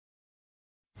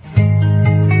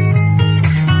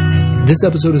This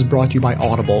episode is brought to you by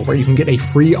Audible, where you can get a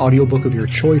free audiobook of your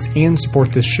choice and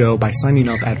support this show by signing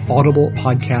up at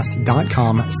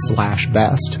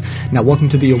audiblepodcast.com/best. Now, welcome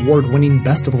to the award-winning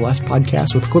Best of the Left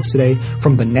podcast with clips today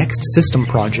from The Next System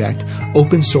Project,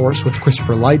 Open Source with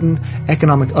Christopher Lydon,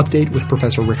 Economic Update with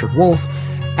Professor Richard Wolff,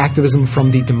 Activism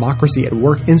from the Democracy at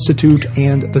Work Institute,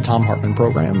 and the Thom Hartmann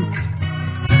Program.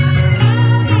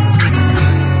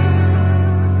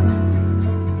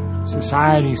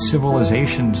 Society,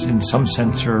 civilizations, in some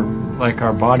sense, are like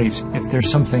our bodies. If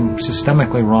there's something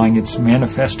systemically wrong, it's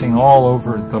manifesting all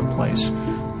over the place,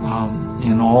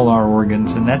 in all our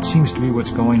organs, and that seems to be what's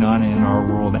going on in our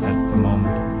world at the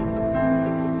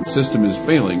moment. The system is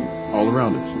failing all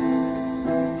around us.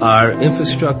 Our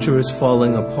infrastructure is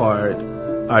falling apart.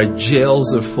 Our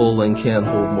jails are full and can't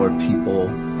hold more people.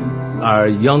 Our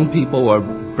young people are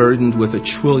burdened with $1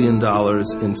 trillion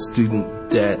in student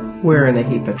debt. We're in a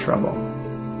heap of trouble.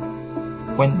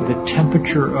 When the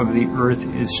temperature of the earth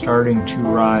is starting to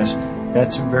rise,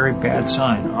 that's a very bad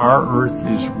sign. Our earth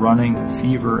is running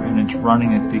fever, and it's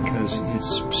running it because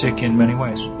it's sick in many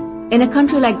ways. In a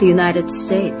country like the United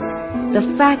States, the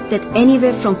fact that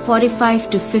anywhere from 45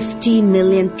 to 50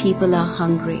 million people are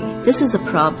hungry, this is a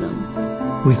problem.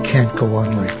 We can't go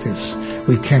on like this.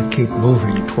 We can't keep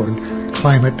moving toward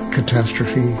climate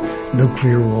catastrophe,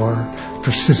 nuclear war,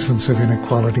 persistence of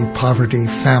inequality, poverty,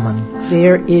 famine.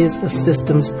 There is a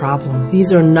systems problem.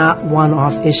 These are not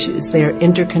one-off issues. They are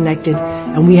interconnected,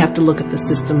 and we have to look at the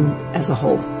system as a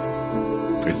whole.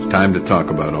 It's time to talk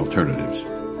about alternatives.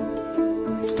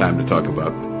 It's time to talk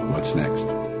about what's next.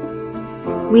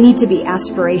 We need to be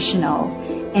aspirational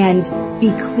and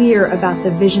be clear about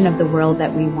the vision of the world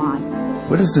that we want.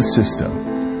 What is the system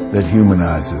that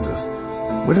humanizes us?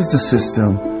 What is the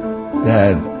system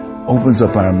that opens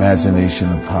up our imagination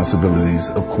and possibilities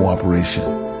of cooperation?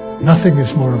 Nothing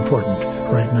is more important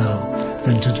right now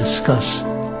than to discuss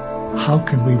how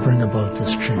can we bring about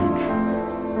this change.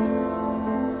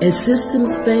 As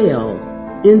systems fail,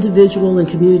 individual and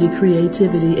community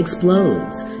creativity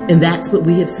explodes, and that's what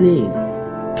we have seen.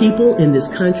 People in this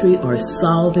country are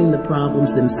solving the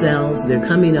problems themselves. They're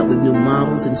coming up with new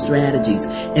models and strategies.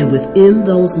 And within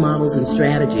those models and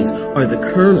strategies are the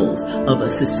kernels of a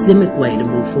systemic way to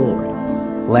move forward.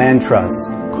 Land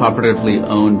trusts, cooperatively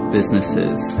owned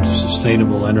businesses,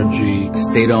 sustainable energy,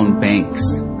 state-owned banks,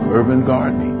 urban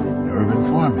gardening, urban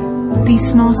farming. These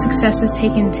small successes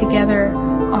taken together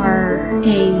are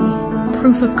a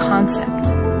proof of concept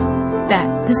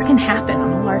that this can happen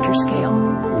on a larger scale.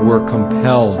 We're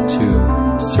compelled to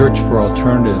search for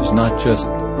alternatives, not just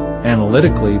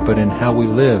analytically, but in how we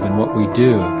live and what we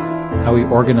do, how we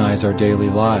organize our daily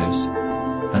lives.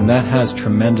 And that has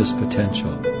tremendous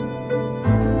potential.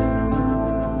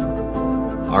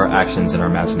 Our actions and our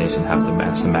imagination have to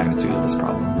match the magnitude of this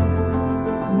problem.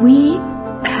 We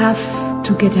have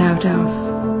to get out of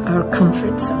our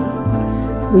comfort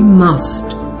zone. We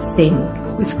must think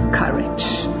with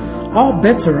courage. All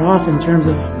bets are off in terms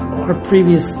of our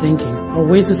previous thinking. Our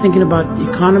ways of thinking about the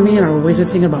economy and our ways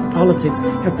of thinking about politics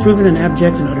have proven an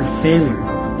abject and utter failure.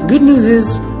 The good news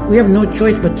is we have no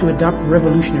choice but to adopt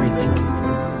revolutionary thinking.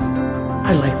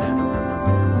 I like that.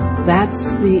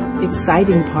 That's the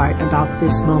exciting part about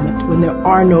this moment. When there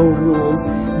are no rules,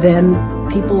 then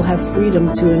people have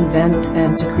freedom to invent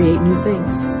and to create new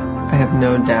things. I have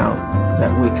no doubt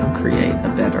that we can create a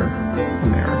better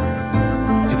America.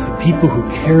 If the people who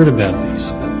cared about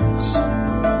these things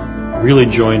really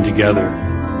join together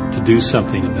to do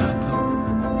something about them,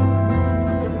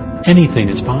 anything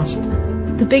is possible.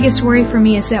 The biggest worry for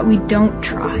me is that we don't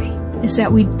try, is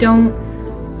that we don't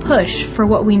push for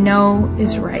what we know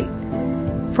is right,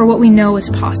 for what we know is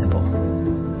possible.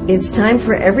 It's time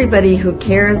for everybody who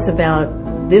cares about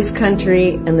this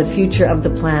country and the future of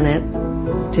the planet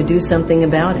to do something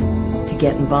about it, to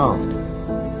get involved.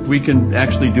 We can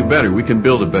actually do better. We can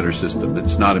build a better system.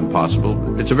 It's not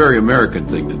impossible. It's a very American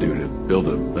thing to do, to build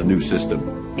a new system.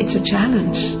 It's a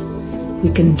challenge.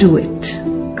 We can do it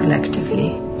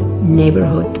collectively,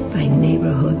 neighborhood by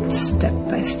neighborhood, step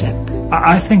by step.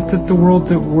 I think that the world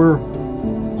that we're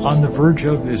on the verge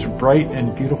of is a bright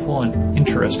and beautiful and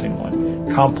interesting one.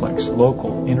 Complex,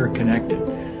 local, interconnected.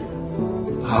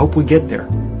 I hope we get there.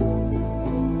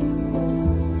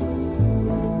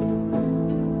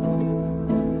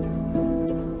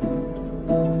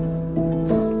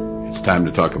 It's time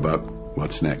to talk about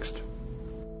what's next.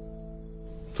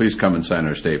 Please come and sign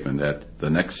our statement at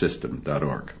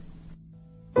thenextsystem.org.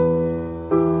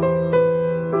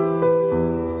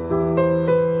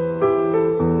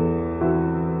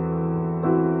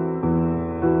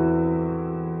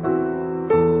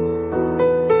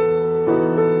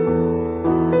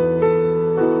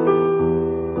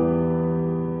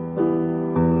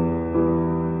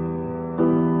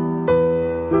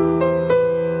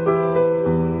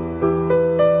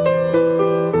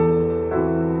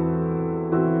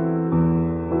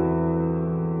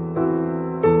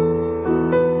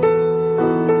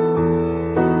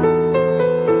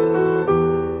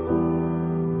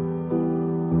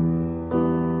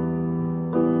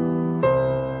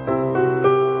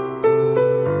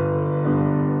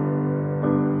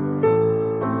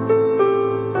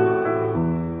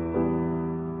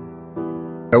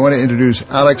 want to introduce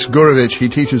Alex Gurevich. He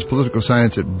teaches political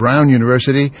science at Brown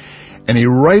University, and he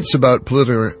writes about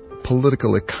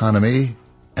political economy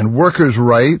and workers'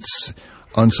 rights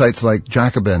on sites like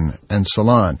Jacobin and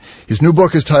Salon. His new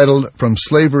book is titled From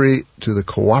Slavery to the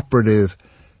Cooperative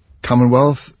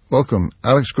Commonwealth. Welcome,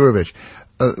 Alex Gurevich.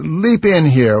 Leap in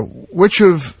here. Which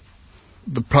of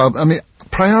the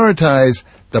prioritize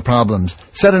the problems.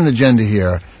 Set an agenda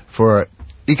here for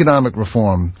economic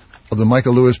reform of the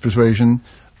Michael Lewis persuasion,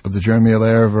 of the Jeremy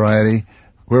Allaire variety.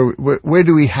 Where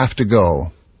do we have to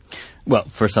go? Well,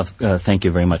 first off, thank you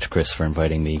very much, Chris, for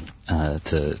inviting me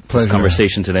to this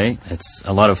conversation today. It's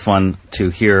a lot of fun to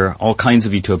hear all kinds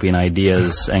of utopian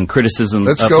ideas and criticism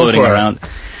floating around.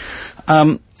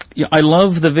 I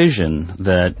love the vision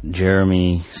that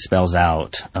Jeremy spells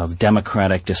out of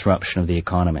democratic disruption of the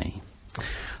economy.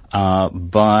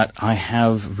 But I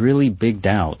have really big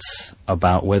doubts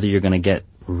about whether you're going to get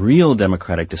real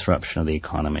democratic disruption of the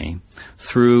economy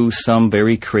through some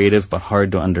very creative but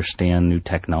hard to understand new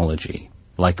technology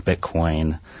like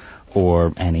Bitcoin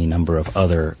or any number of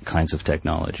other kinds of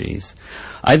technologies.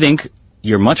 I think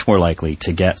you're much more likely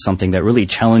to get something that really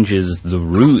challenges the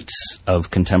roots of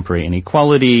contemporary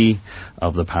inequality,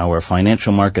 of the power of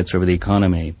financial markets over the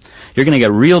economy. You're going to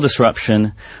get real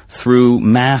disruption through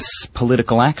mass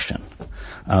political action,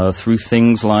 through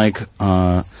things like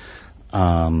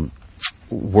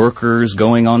workers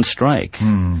going on strike,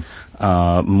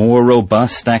 more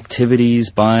robust activities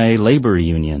by labor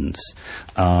unions,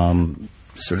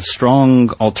 sort of strong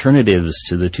alternatives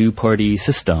to the two-party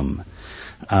system,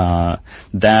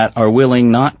 that are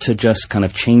willing not to just kind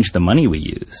of change the money we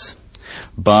use,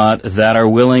 but that are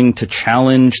willing to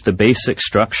challenge the basic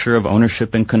structure of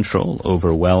ownership and control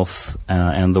over wealth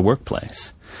and the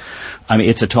workplace. I mean,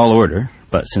 it's a tall order,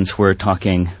 but since we're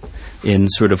talking in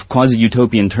sort of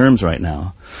quasi-utopian terms right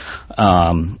now,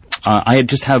 I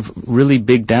just have really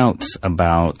big doubts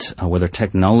about whether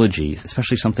technology,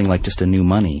 especially something like just a new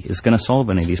money, is going to solve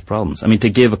any of these problems. I mean, to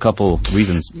give a couple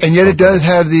reasons. And yet it does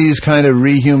have these kind of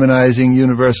rehumanizing,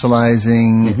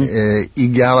 universalizing,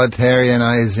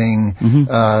 egalitarianizing,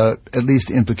 at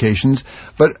least implications.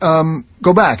 But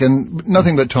go back, and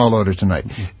nothing but tall orders tonight.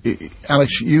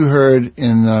 Alex, you heard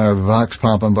in our Vox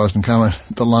Pop on Boston Common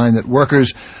the line that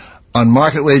workers on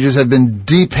market wages have been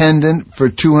dependent for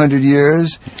 200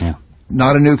 years. Yeah.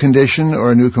 Not a new condition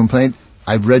or a new complaint.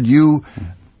 I've read you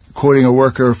quoting a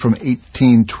worker from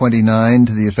 1829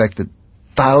 to the effect that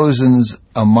thousands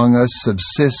among us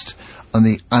subsist on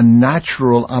the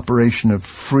unnatural operation of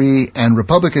free and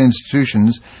republican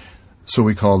institutions, so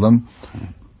we call them,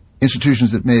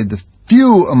 institutions that made the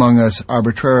few among us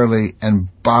arbitrarily and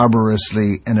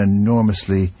barbarously and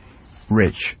enormously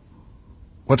rich.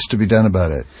 What's to be done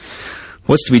about it?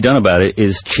 What's to be done about it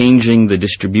is changing the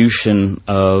distribution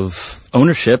of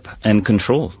ownership and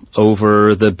control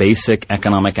over the basic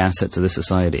economic assets of the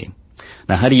society.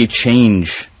 Now, how do you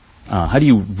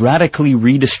radically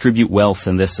redistribute wealth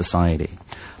in this society?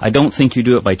 I don't think you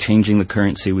do it by changing the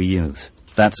currency we use.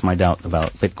 That's my doubt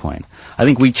about Bitcoin. I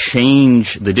think we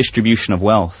change the distribution of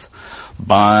wealth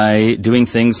by doing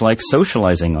things like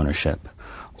socializing ownership,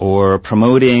 or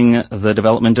promoting the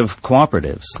development of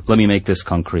cooperatives. Let me make this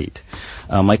concrete.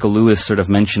 Michael Lewis sort of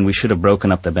mentioned we should have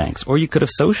broken up the banks, or you could have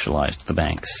socialized the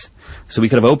banks. So we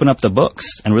could have opened up the books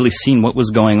and really seen what was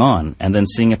going on, and then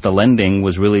seeing if the lending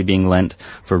was really being lent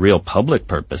for real public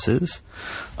purposes,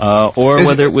 or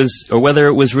whether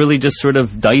it was really just sort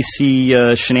of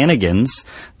dicey shenanigans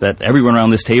that everyone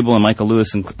around this table and Michael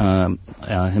Lewis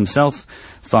himself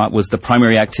thought was the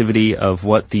primary activity of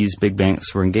what these big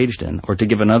banks were engaged in. Or to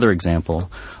give another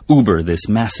example, Uber, this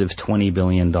massive $20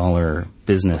 billion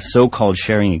business, so-called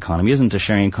sharing economy, isn't a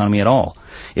sharing economy at all.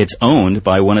 It's owned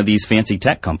by one of these fancy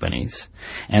tech companies,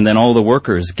 and then all the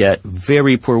workers get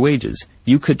very poor wages.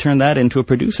 You could turn that into a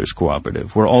producers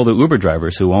cooperative, where all the Uber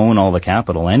drivers who own all the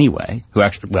capital anyway,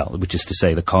 which is to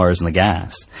say the cars and the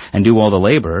gas, and do all the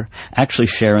labor, actually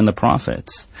share in the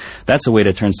profits. That's a way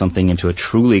to turn something into a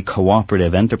truly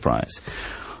cooperative enterprise.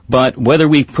 But whether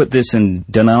we put this and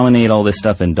denominate all this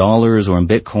stuff in dollars or in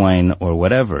Bitcoin or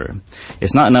whatever,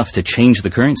 it's not enough to change the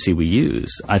currency we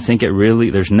use. I think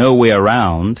there's no way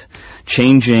around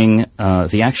changing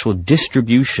the actual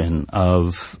distribution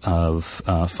of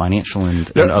financial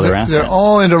and other assets. They're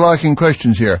all interlocking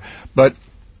questions here. But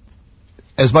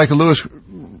as Michael Lewis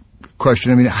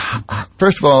questioned, I mean,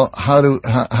 first of all,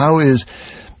 how is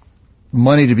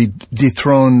money to be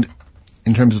dethroned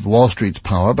in terms of Wall Street's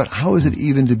power, but how is it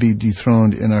even to be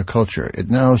dethroned in our culture? It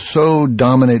now so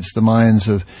dominates the minds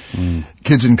of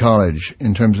kids in college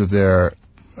in terms of their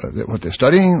what they're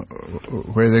studying,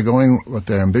 where they're going, what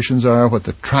their ambitions are, what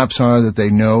the traps are that they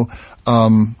know.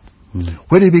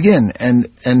 Where do you begin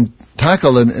and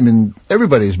tackle? I mean,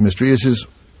 everybody's mystery is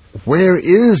where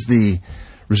is the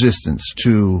resistance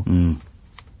to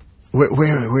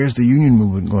where's the union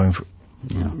movement going for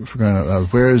crying out loud?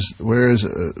 Where's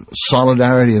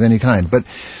solidarity of any kind? But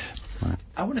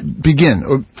I want to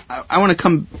begin. I want to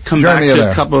come back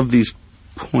to a couple of these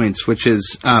points, which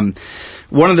is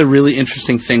one of the really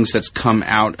interesting things that's come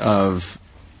out of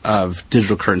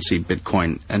digital currency,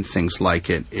 Bitcoin, and things like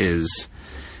it is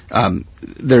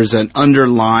there's an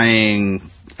underlying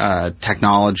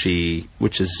technology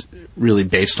which is really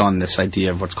based on this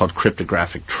idea of what's called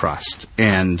cryptographic trust.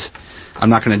 And I'm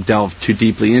not going to delve too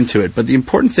deeply into it, but the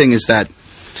important thing is that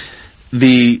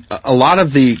a lot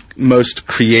of the most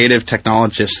creative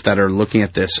technologists that are looking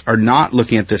at this are not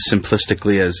looking at this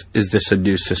simplistically as, is this a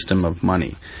new system of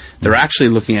money? They're actually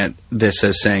looking at this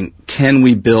as saying, can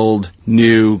we build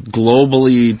new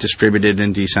globally distributed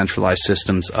and decentralized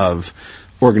systems of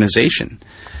organization,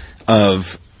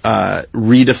 of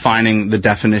redefining the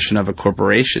definition of a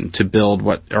corporation to build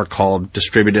what are called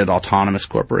distributed autonomous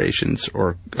corporations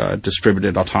or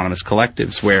distributed autonomous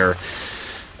collectives, where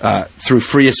through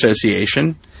free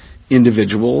association,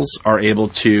 individuals are able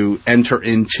to enter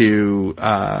into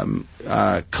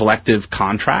collective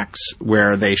contracts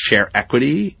where they share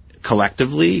equity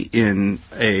collectively in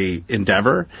a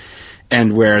endeavor,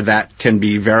 and where that can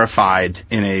be verified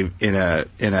in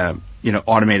a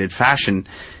automated fashion,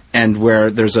 and where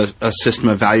there's a system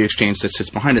of value exchange that sits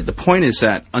behind it. The point is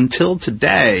that until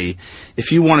today,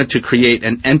 if you wanted to create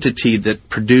an entity that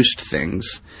produced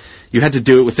things, you had to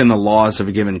do it within the laws of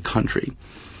a given country.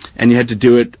 And you had to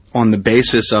do it on the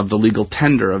basis of the legal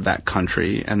tender of that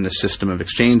country and the system of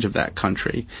exchange of that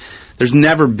country. There's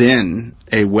never been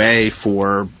a way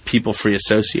for people free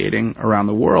associating around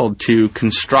the world to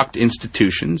construct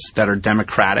institutions that are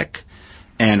democratic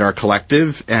and are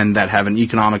collective and that have an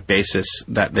economic basis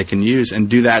that they can use, and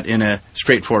do that in a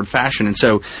straightforward fashion. And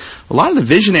so a lot of the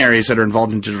visionaries that are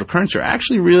involved in digital currency are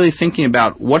actually really thinking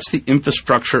about what's the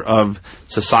infrastructure of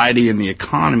society and the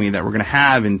economy that we're going to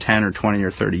have in 10 or 20 or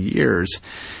 30 years.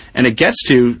 And it gets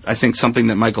to, I think, something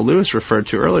that Michael Lewis referred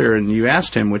to earlier, and you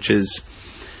asked him, which is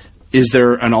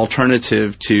there an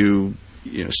alternative to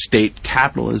state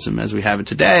capitalism as we have it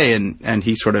today? And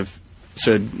he sort of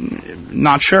said,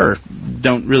 not sure,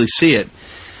 don't really see it.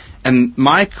 And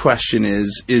my question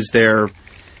is there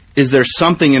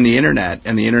something in the Internet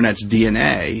and the Internet's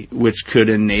DNA which could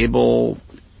enable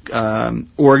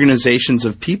organizations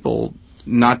of people,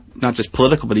 not just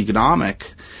political but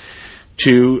economic,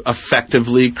 to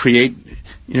effectively create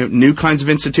new kinds of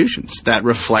institutions that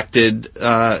reflected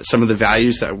some of the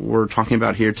values that we're talking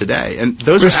about here today? And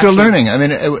those we're still learning. I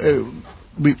mean,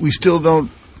 we still don't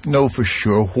know for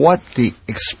sure what the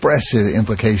expressive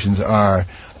implications are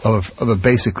of a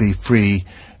basically free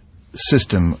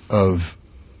system of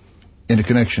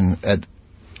interconnection at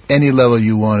any level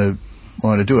you want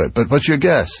to do it. But what's your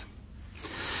guess?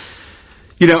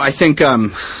 I think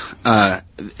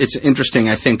it's interesting.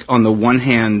 I think on the one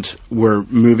hand, we're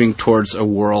moving towards a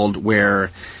world where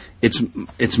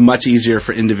it's much easier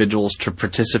for individuals to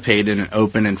participate in an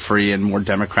open and free and more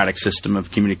democratic system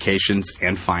of communications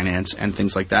and finance and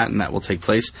things like that, and that will take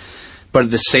place. But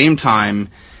at the same time,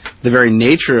 the very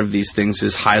nature of these things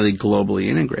is highly globally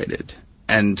integrated.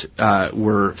 And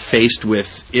we're faced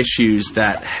with issues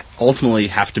that ultimately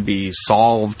have to be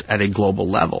solved at a global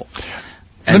level.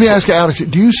 Let me ask you, Alex,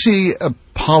 do you see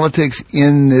politics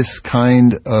in this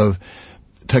kind of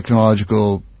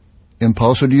technological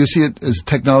impulse, or do you see it as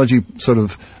technology sort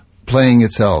of playing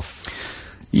itself?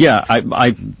 Yeah,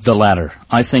 the latter.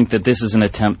 I think that this is an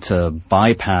attempt to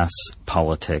bypass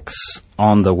politics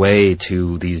on the way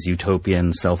to these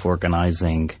utopian,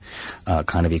 self-organizing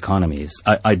kind of economies.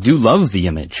 I do love the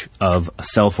image of a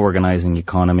self-organizing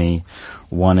economy,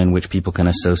 one in which people can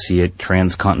associate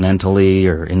transcontinentally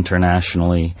or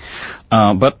internationally.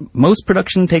 But most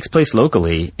production takes place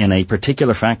locally in a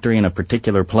particular factory in a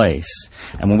particular place.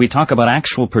 And when we talk about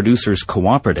actual producers'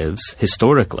 cooperatives,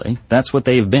 historically, that's what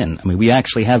they've been. I mean, we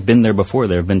actually have been there before.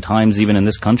 There have been times even in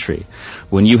this country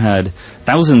when you had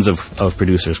thousands of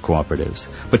producers' cooperatives.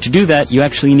 But to do that, you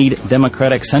actually need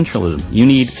democratic centralism. You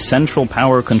need central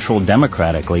power controlled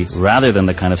democratically rather than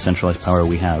the kind of centralized power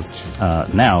we have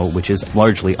now, which is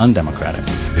largely undemocratic.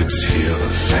 It's here the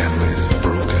family's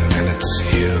broken, and it's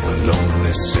here the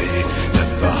lonely say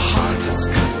that the heart has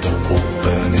got to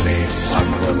open in a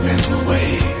fundamental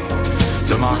way.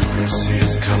 Democracy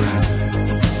is coming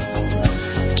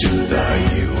to the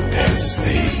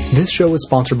USA. This show is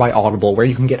sponsored by Audible, where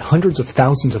you can get hundreds of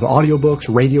thousands of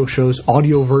audiobooks, radio shows,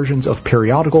 audio versions of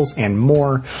periodicals, and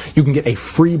more. You can get a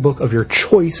free book of your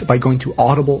choice by going to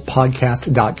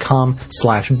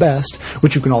audiblepodcast.com/best,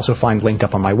 which you can also find linked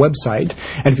up on my website.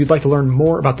 And if you'd like to learn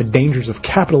more about the dangers of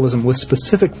capitalism with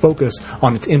specific focus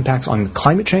on its impacts on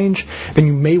climate change, then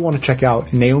you may want to check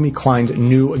out Naomi Klein's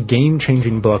new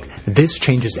game-changing book, This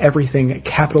Changes Everything: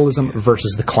 Capitalism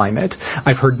versus the Climate.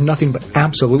 I've heard nothing but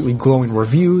absolutely glowing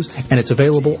reviews, and it's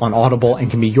available on Audible and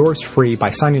can be yours free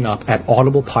by signing up at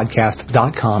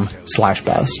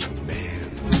audiblepodcast.com/best.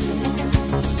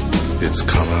 It's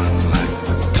coming like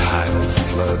the tidal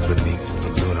flood beneath the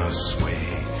lunar sway.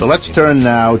 So let's turn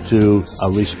now to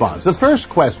a response. The first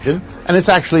question, and it's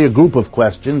actually a group of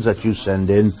questions that you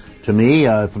send in to me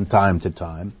from time to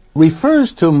time,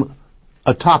 refers to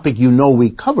a topic you know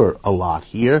we cover a lot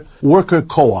here, worker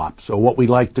co-ops, or what we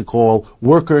like to call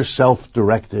worker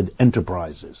self-directed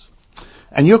enterprises.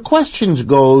 And your questions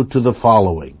go to the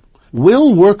following.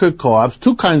 Will worker co-ops,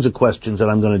 two kinds of questions that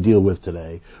I'm going to deal with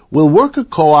today, will worker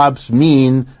co-ops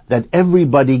mean that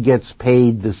everybody gets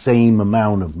paid the same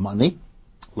amount of money?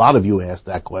 A lot of you asked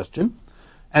that question.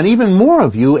 And even more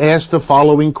of you asked the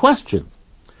following question.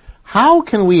 How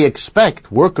can we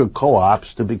expect worker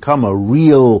co-ops to become a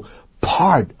real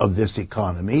part of this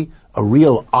economy, a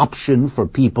real option for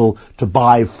people to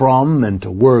buy from and to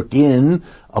work in,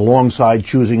 alongside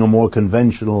choosing a more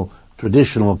conventional,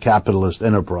 traditional capitalist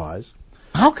enterprise?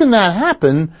 How can that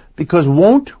happen? Because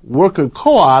won't worker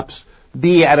co-ops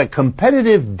be at a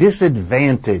competitive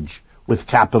disadvantage with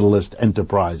capitalist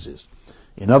enterprises?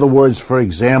 In other words, for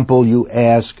example, you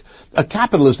ask, a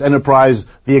capitalist enterprise,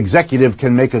 the executive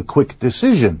can make a quick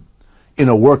decision. In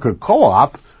a worker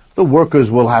co-op, the workers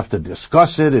will have to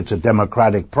discuss it. It's a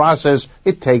democratic process.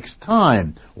 It takes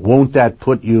time. Won't that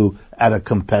put you at a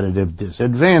competitive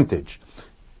disadvantage?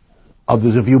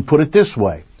 Others of you put it this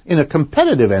way. In a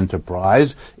competitive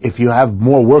enterprise, if you have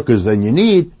more workers than you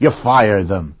need, you fire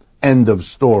them. End of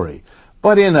story.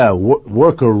 But in a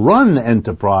worker-run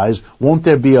enterprise, won't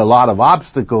there be a lot of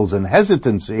obstacles and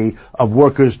hesitancy of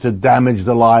workers to damage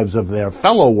the lives of their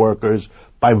fellow workers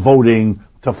by voting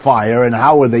to fire, and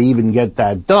how would they even get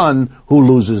that done? Who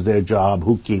loses their job?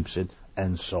 Who keeps it?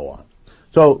 And so on.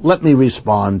 So let me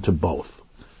respond to both.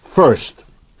 First,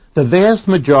 the vast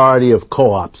majority of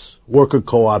co-ops, worker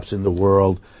co-ops in the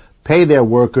world, pay their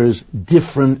workers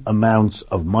different amounts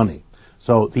of money.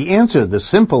 So the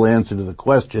simple answer to the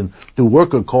question, do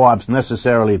worker co-ops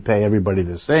necessarily pay everybody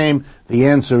the same? The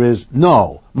answer is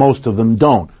no. Most of them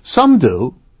don't. Some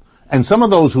do. And some of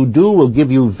those who do will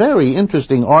give you very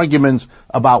interesting arguments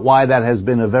about why that has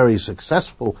been a very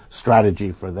successful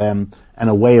strategy for them and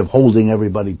a way of holding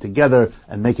everybody together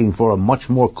and making for a much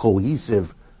more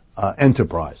cohesive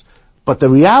enterprise. But the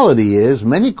reality is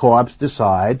many co-ops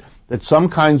decide that some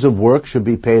kinds of work should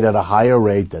be paid at a higher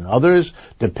rate than others,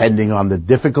 depending on the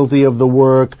difficulty of the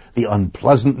work, the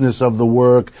unpleasantness of the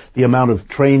work, the amount of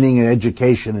training and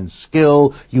education and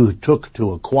skill you took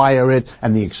to acquire it,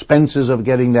 and the expenses of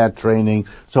getting that training.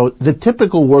 So the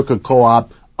typical worker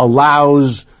co-op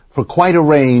allows for quite a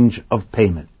range of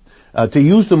payment. To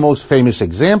use the most famous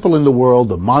example in the world,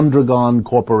 the Mondragon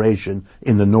Corporation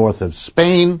in the north of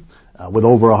Spain, with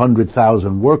over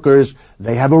 100,000 workers,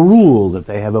 they have a rule that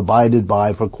they have abided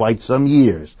by for quite some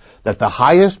years, that the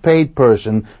highest paid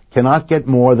person cannot get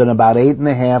more than about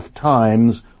 8.5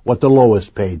 times what the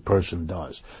lowest paid person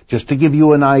does. Just to give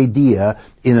you an idea,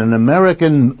 in an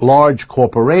American large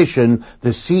corporation, the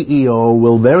CEO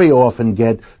will very often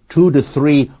get 200 to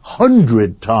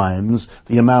 300 times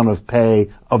the amount of pay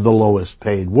of the lowest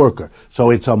paid worker. So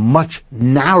it's a much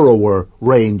narrower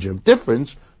range of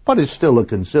difference, but it's still a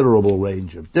considerable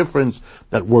range of difference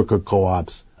that worker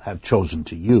co-ops have chosen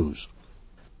to use.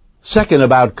 Second,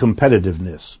 about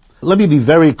competitiveness. Let me be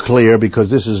very clear, because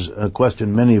this is a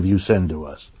question many of you send to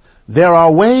us. There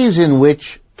are ways in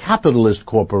which capitalist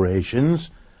corporations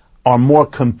are more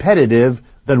competitive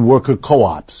than worker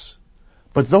co-ops,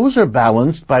 but those are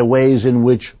balanced by ways in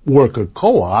which worker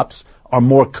co-ops are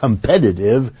more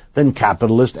competitive than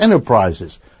capitalist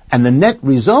enterprises. And the net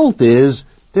result is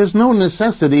there's no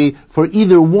necessity for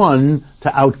either one to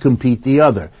outcompete the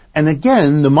other. And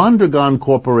again, the Mondragon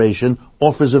Corporation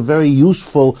offers a very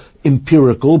useful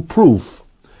empirical proof.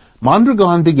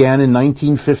 Mondragon began in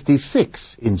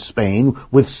 1956 in Spain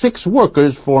with 6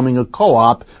 workers forming a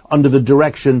co-op under the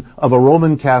direction of a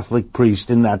Roman Catholic priest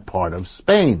in that part of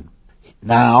Spain.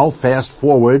 Now, fast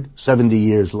forward 70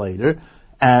 years later,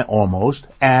 almost,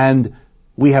 and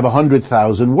we have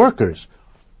 100,000 workers.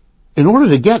 In order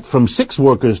to get from 6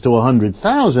 workers to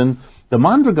 100,000, the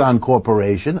Mondragon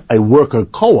Corporation, a worker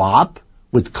co-op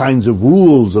with kinds of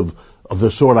rules of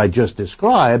the sort I just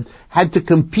described, had to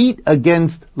compete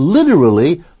against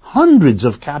literally hundreds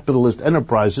of capitalist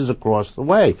enterprises across the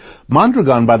way.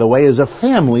 Mondragon, by the way, is a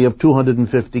family of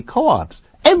 250 co-ops.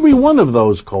 Every one of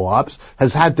those co-ops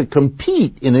has had to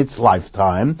compete in its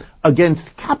lifetime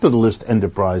against capitalist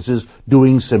enterprises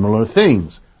doing similar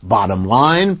things. Bottom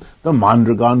line, the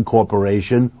Mondragon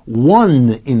Corporation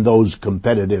won in those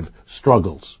competitive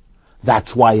struggles.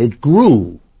 That's why it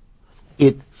grew.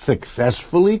 It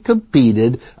successfully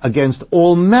competed against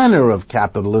all manner of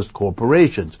capitalist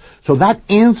corporations. So that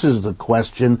answers the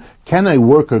question, can a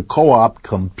worker co-op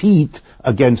compete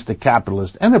against a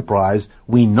capitalist enterprise?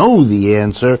 We know the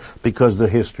answer because the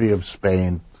history of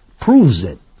Spain proves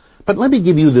it. But let me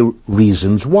give you the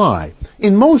reasons why.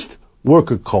 In most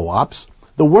worker co-ops,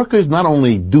 the workers not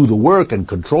only do the work and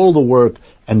control the work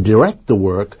and direct the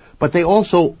work, but they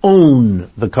also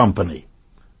own the company.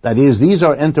 That is, these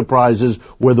are enterprises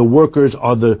where the workers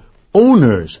are the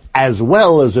owners as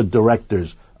well as the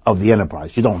directors of the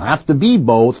enterprise. You don't have to be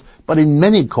both, but in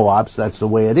many co-ops that's the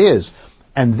way it is.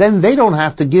 And then they don't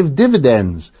have to give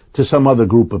dividends to some other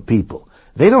group of people.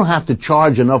 They don't have to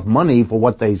charge enough money for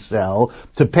what they sell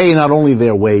to pay not only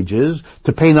their wages,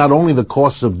 to pay not only the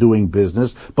costs of doing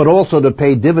business, but also to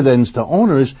pay dividends to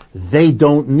owners. They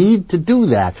don't need to do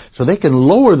that. So they can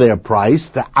lower their price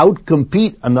to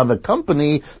outcompete another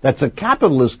company that's a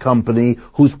capitalist company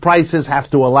whose prices have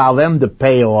to allow them to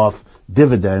pay off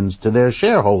dividends to their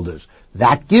shareholders.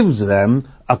 That gives them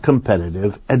a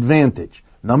competitive advantage.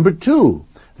 Number two,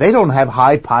 they don't have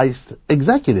high-priced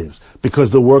executives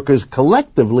because the workers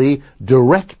collectively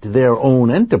direct their own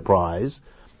enterprise.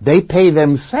 They pay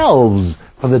themselves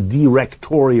for the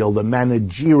directorial, the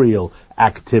managerial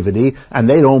activity, and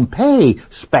they don't pay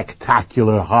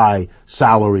spectacular high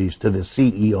salaries to the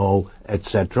CEO,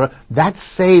 etc. That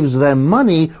saves them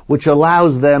money, which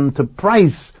allows them to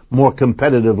price more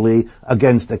competitively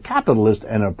against a capitalist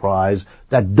enterprise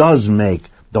that does make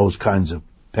those kinds of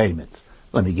payments.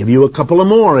 Let me give you a couple of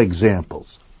more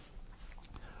examples.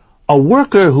 A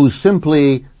worker who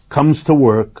simply comes to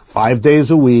work 5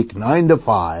 days a week, 9 to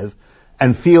 5,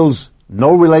 and feels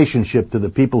no relationship to the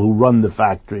people who run the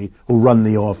factory, who run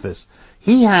the office,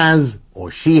 he has,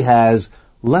 or she has,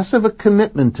 less of a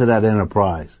commitment to that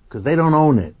enterprise because they don't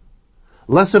own it.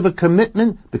 Less of a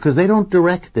commitment because they don't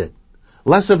direct it.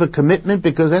 Less of a commitment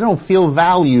because they don't feel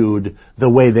valued the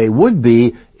way they would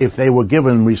be if they were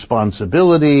given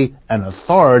responsibility and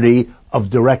authority of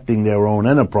directing their own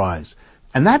enterprise.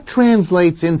 And that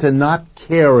translates into not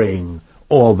caring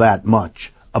all that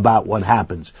much about what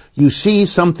happens. You see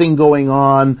something going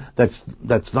on that's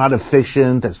not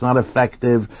efficient, that's not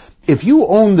effective. If you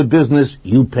own the business,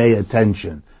 you pay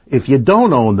attention. If you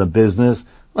don't own the business,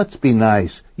 let's be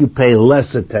nice, you pay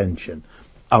less attention.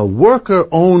 A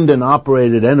worker-owned and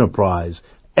operated enterprise,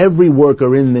 every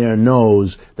worker in there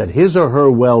knows that his or her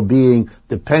well-being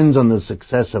depends on the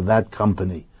success of that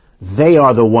company. They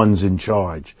are the ones in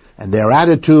charge. And their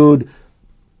attitude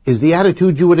is the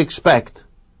attitude you would expect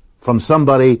from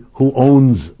somebody who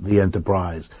owns the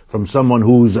enterprise, from someone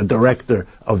who's a director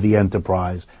of the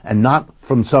enterprise, and not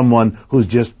from someone who's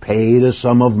just paid a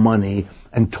sum of money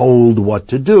and told what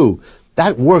to do.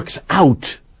 That works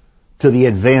out to the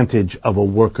advantage of a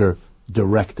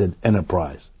worker-directed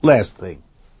enterprise. Last thing.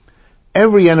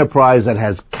 Every enterprise that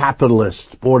has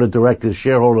capitalists, board of directors,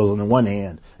 shareholders on the one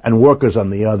hand, and workers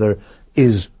on the other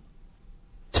is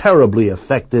terribly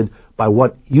affected by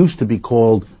what used to be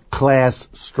called class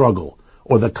struggle,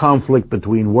 or the conflict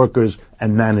between workers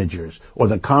and managers, or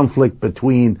the conflict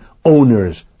between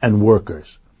owners and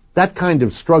workers. That kind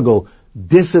of struggle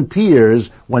disappears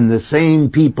when the same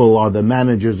people are the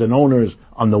managers and owners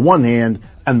on the one hand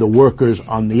and the workers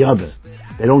on the other.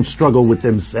 They don't struggle with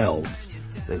themselves.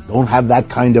 They don't have that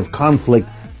kind of conflict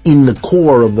in the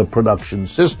core of the production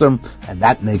system, and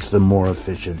that makes them more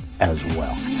efficient as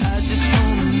well. I just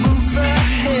wanna move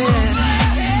ahead.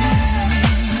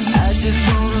 I just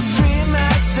wanna free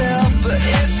myself, but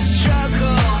it's a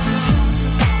struggle.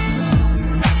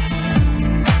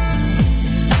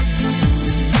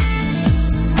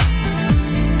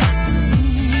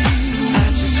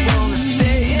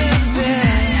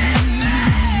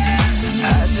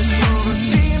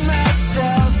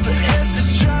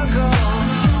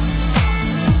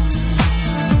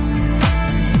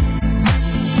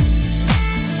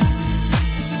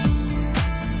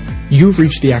 You've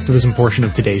reached the activism portion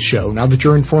of today's show. Now that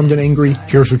you're informed and angry,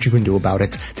 here's what you can do about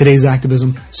it. Today's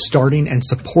activism, starting and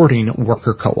supporting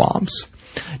worker co-ops.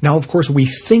 Now, of course, we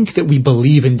think that we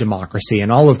believe in democracy and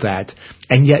all of that,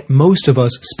 and yet most of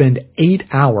us spend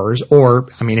 8 hours, or,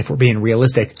 if we're being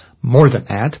realistic, more than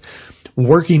that,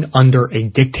 working under a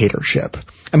dictatorship.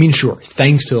 I mean, sure,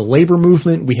 thanks to the labor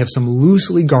movement, we have some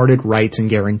loosely guarded rights and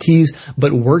guarantees,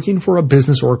 but working for a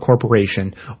business or a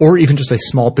corporation, or even just a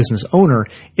small business owner,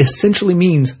 essentially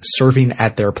means serving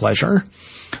at their pleasure.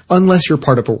 Unless you're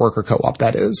part of a worker co-op,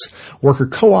 that is. Worker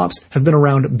co-ops have been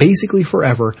around basically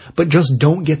forever, but just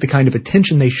don't get the kind of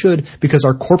attention they should because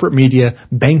our corporate media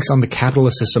banks on the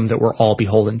capitalist system that we're all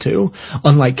beholden to.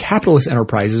 Unlike capitalist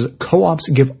enterprises, co-ops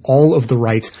give all of the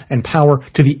rights and power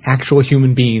to the actual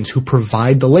human beings who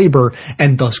provide the labor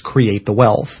and thus create the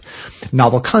wealth.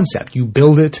 Novel concept. You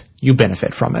build it, you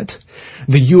benefit from it.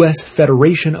 The U.S.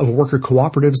 Federation of Worker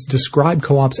Cooperatives describe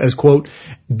co-ops as, quote,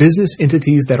 business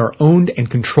entities that are owned and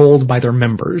controlled by their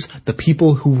members, the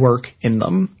people who work in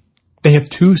them. They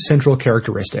have two central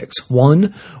characteristics.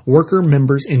 One, worker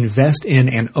members invest in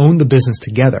and own the business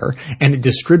together, and it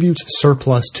distributes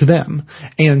surplus to them.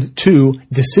 And two,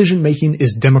 decision-making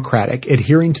is democratic,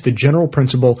 adhering to the general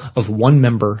principle of one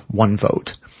member, one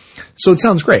vote. So it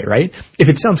sounds great, right? If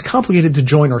it sounds complicated to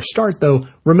join or start, though,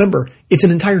 remember, it's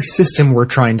an entire system we're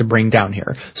trying to bring down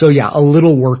here. So yeah, a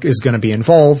little work is going to be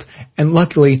involved, and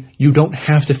luckily, you don't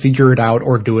have to figure it out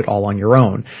or do it all on your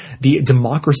own. The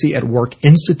Democracy at Work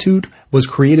Institute was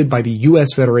created by the U.S.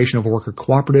 Federation of Worker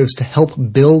Cooperatives to help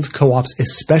build co-ops,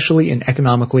 especially in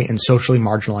economically and socially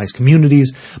marginalized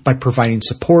communities, by providing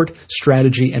support,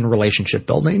 strategy, and relationship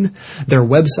building. Their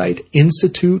website,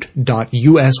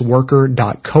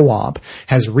 institute.usworker.coop,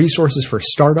 has resources for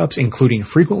startups, including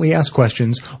frequently asked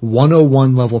questions,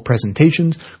 101 level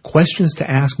presentations, questions to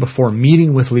ask before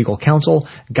meeting with legal counsel,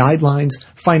 guidelines,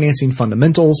 financing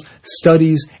fundamentals,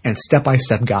 studies, and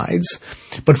step-by-step guides.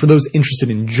 But for those interested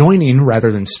in joining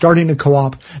rather than starting a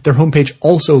co-op, their homepage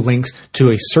also links to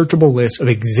a searchable list of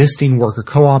existing worker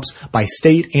co-ops by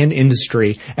state and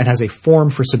industry and has a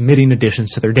form for submitting additions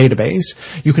to their database.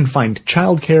 You can find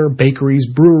childcare, bakeries,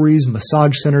 breweries,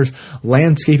 massage centers,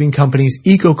 landscaping companies,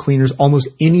 eco-cleaners. Almost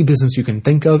any business you can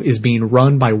think of is being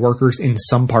run by workers in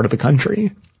some part of the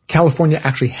country. California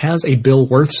actually has a bill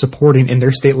worth supporting in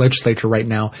their state legislature right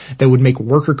now that would make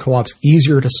worker co-ops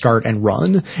easier to start and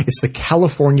run. It's the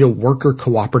California Worker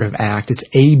Cooperative Act. It's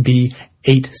AB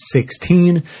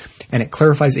 816, and it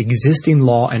clarifies existing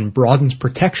law and broadens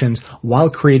protections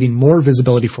while creating more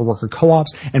visibility for worker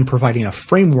co-ops and providing a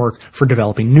framework for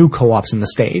developing new co-ops in the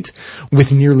state.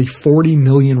 With nearly 40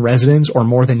 million residents, or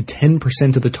more than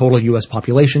 10% of the total U.S.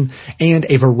 population, and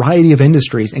a variety of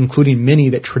industries, including many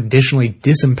that traditionally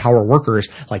disempower workers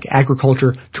like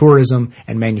agriculture, tourism,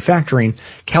 and manufacturing,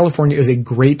 California is a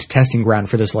great testing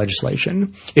ground for this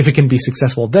legislation. If it can be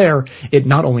successful there, it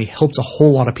not only helps a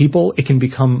whole lot of people, it can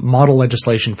become model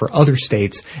legislation for other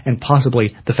states and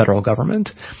possibly the federal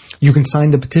government. You can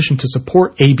sign the petition to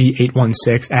support AB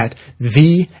 816 at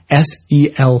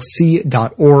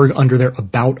theselc.org under their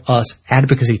About Us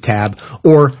advocacy tab,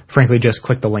 or frankly just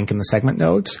click the link in the segment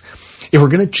notes. If we're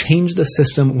going to change the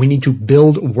system, we need to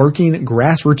build working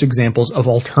grassroots examples of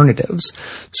alternatives.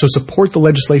 So support the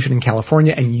legislation in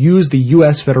California and use the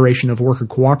U.S. Federation of Worker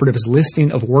Cooperatives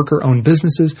listing of worker-owned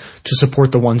businesses to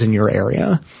support the ones in your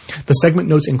area. The segment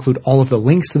notes include all of the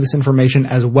links to this information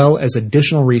as well as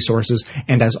additional resources.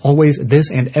 And as always,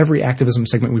 this and every activism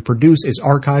segment we produce is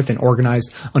archived and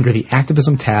organized under the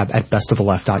activism tab at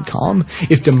bestoftheleft.com.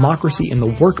 If democracy in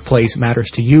the workplace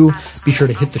matters to you, be sure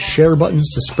to hit the share buttons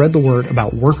to spread the word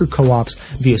about worker co-ops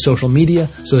via social media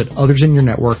so that others in your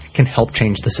network can help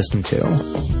change the system too.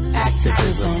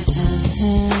 Activism.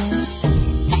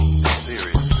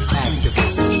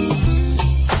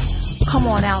 Come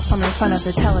on out from in front of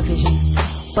the television.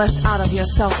 Bust out of your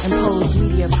self-imposed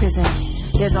media prison.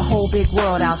 There's a whole big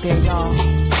world out there, y'all.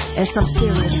 And some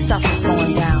serious stuff is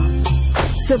going down.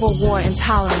 Civil war,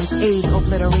 intolerance, AIDS,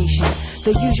 obliteration.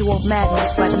 The usual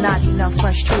madness, but not enough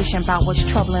frustration about what's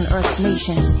troubling Earth's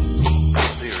nations.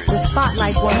 The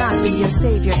spotlight will not be your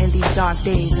savior in these dark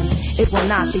days, and it will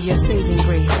not be your saving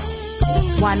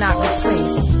grace. Why not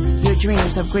replace your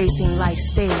dreams of gracing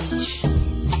life's stage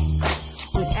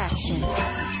with action?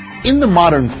 In the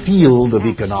modern field of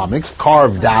economics,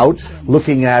 carved out,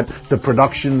 looking at the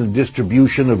production and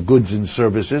distribution of goods and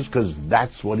services, because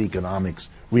that's what economics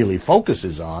really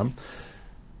focuses on,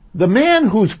 the man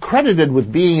who's credited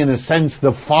with being, in a sense,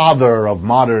 the father of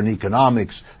modern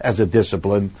economics as a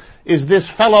discipline is this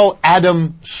fellow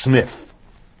Adam Smith.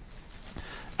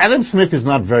 Adam Smith is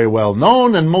not very well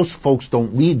known, and most folks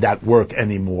don't read that work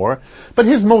anymore, but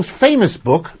his most famous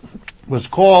book was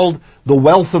called The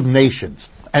Wealth of Nations.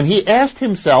 And he asked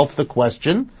himself the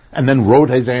question, and then wrote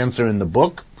his answer in the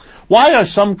book, Why are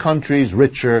some countries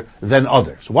richer than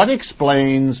others? What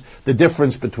explains the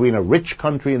difference between a rich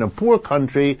country and a poor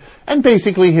country? And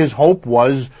basically his hope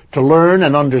was to learn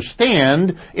and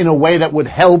understand in a way that would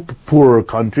help poorer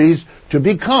countries to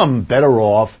become better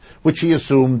off, which he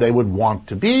assumed they would want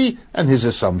to be, and his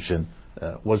assumption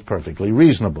was perfectly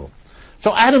reasonable.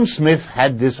 So Adam Smith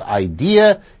had this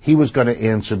idea he was going to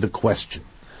answer the question.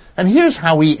 And here's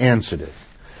how he answered it.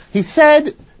 He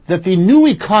said that the new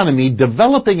economy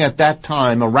developing at that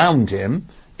time around him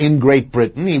in Great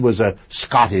Britain, he was a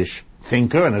Scottish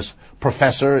thinker and a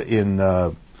professor in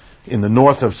the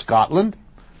north of Scotland,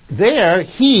 there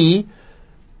he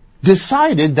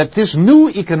decided that this new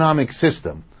economic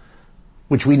system,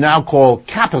 which we now call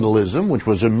capitalism, which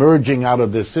was emerging out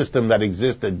of the system that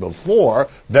existed before,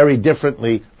 very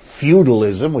differently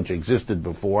feudalism, which existed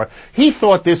before, he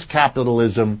thought this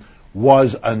capitalism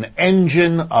was an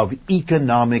engine of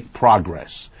economic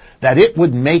progress, that it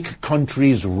would make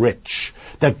countries rich,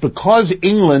 that because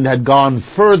England had gone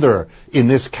further in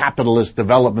this capitalist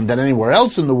development than anywhere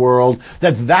else in the world,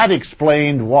 that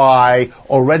explained why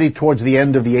already towards the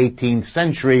end of the 18th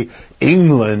century,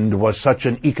 England was such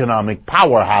an economic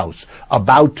powerhouse,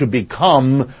 about to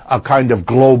become a kind of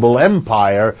global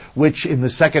empire, which in the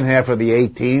second half of the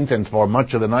 18th and for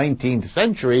much of the 19th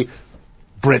century,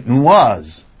 Britain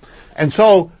was. And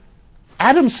so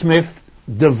Adam Smith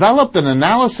developed an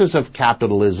analysis of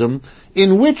capitalism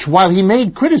in which, while he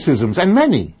made criticisms, and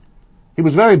many, he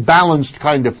was a very balanced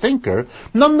kind of thinker,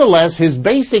 nonetheless his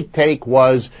basic take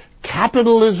was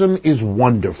capitalism is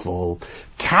wonderful.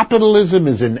 Capitalism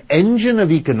is an engine of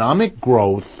economic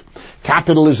growth.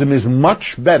 Capitalism is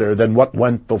much better than what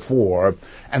went before,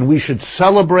 and we should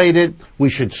celebrate it, we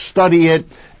should study it,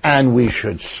 and we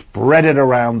should spread it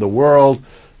around the world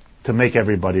to make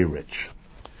everybody rich.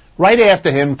 Right after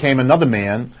him came another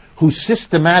man who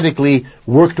systematically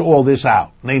worked all this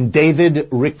out, named David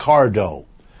Ricardo.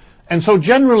 And so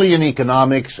generally in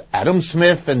economics, Adam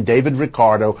Smith and David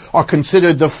Ricardo are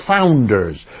considered the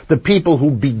founders, the people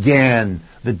who began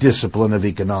the discipline of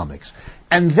economics.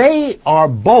 And they are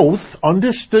both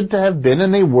understood to have been,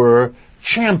 and they were,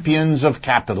 champions of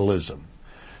capitalism.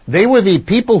 They were the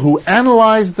people who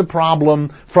analyzed the problem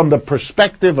from the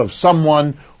perspective of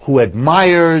someone who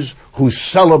admires, who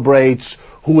celebrates,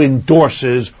 who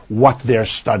endorses what they're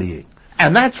studying.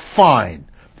 And that's fine.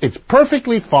 It's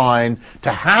perfectly fine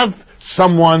to have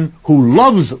someone who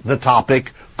loves the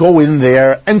topic go in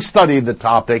there and study the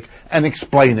topic and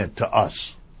explain it to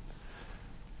us.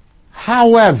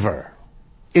 However,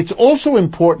 it's also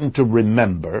important to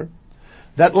remember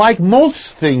that like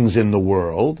most things in the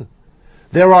world,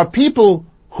 there are people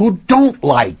who don't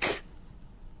like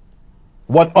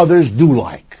what others do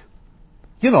like.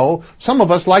 You know, some of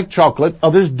us like chocolate,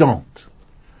 others don't.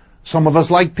 Some of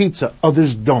us like pizza,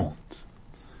 others don't.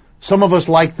 Some of us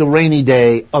like the rainy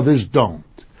day, others don't.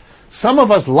 Some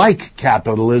of us like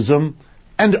capitalism,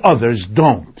 and others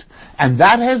don't. And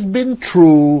that has been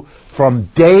true from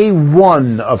day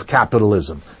one of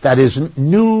capitalism. That isn't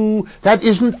new, that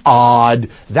isn't odd,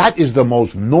 that is the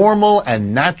most normal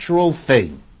and natural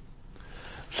thing.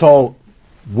 So,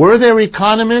 were there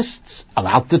economists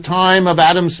about the time of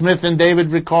Adam Smith and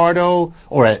David Ricardo,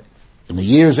 or in the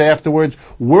years afterwards,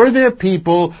 were there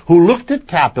people who looked at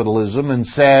capitalism and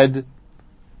said,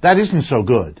 that isn't so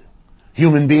good.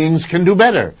 Human beings can do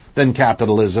better than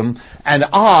capitalism, and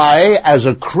I, as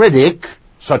a critic,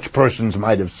 such persons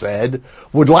might have said,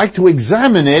 would like to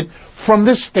examine it from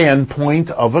the standpoint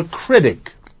of a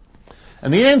critic?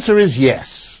 And the answer is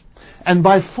yes. And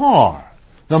by far,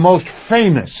 the most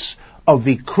famous of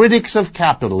the critics of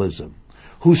capitalism,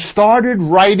 who started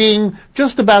writing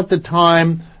just about the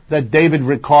time that David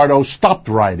Ricardo stopped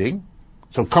writing,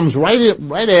 so comes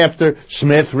right after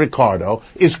Smith, Ricardo,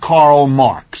 is Karl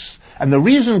Marx. And the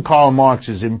reason Karl Marx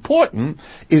is important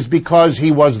is because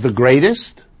he was the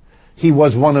greatest, he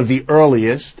was one of the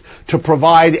earliest to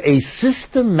provide a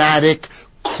systematic,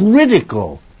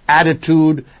 critical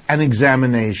attitude and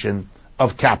examination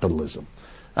of capitalism.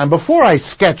 And before I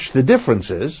sketch the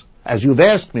differences, as you've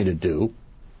asked me to do,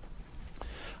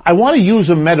 I want to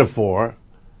use a metaphor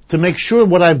to make sure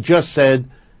what I've just said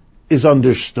is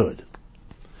understood.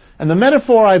 And the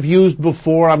metaphor I've used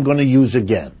before, I'm going to use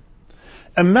again.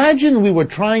 Imagine we were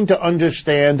trying to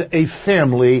understand a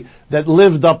family that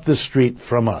lived up the street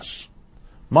from us.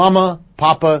 Mama,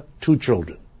 Papa, 2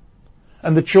 children.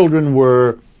 And the children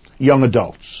were young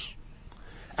adults.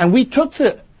 And we took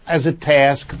as a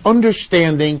task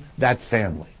understanding that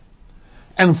family.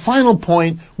 And final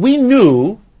point, we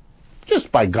knew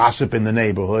just by gossip in the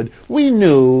neighborhood, we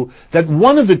knew that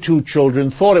one of the two children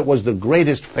thought it was the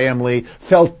greatest family,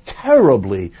 felt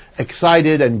terribly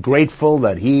excited and grateful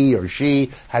that he or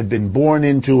she had been born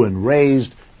into and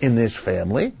raised in this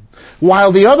family,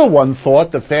 while the other one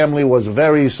thought the family was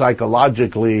very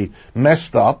psychologically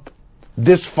messed up,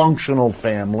 dysfunctional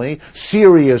family,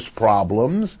 serious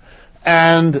problems,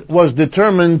 and was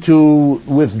determined to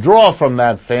withdraw from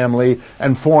that family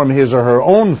and form his or her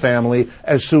own family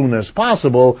as soon as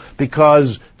possible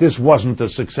because this wasn't a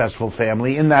successful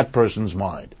family in that person's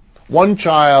mind. One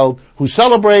child who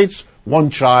celebrates,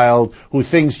 one child who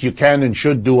thinks you can and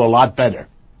should do a lot better.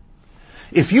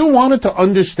 If you wanted to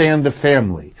understand the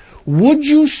family, would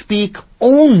you speak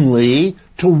only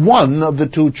to one of the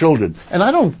two children? And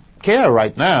I don't care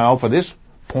right now, for this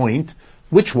point,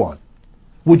 which one.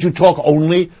 Would you talk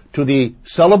only to the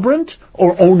celebrant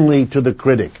or only to the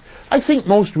critic? I think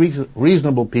most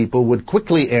reasonable people would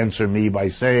quickly answer me by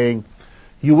saying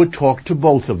you would talk to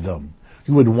both of them.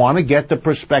 You would want to get the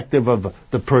perspective of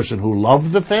the person who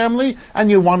loved the family, and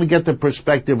you want to get the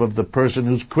perspective of the person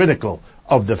who's critical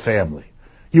of the family.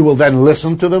 You will then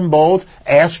listen to them both,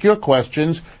 ask your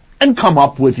questions, and come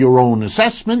up with your own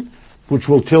assessment, which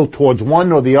will tilt towards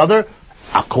one or the other,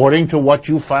 according to what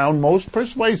you found most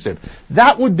persuasive.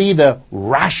 That would be the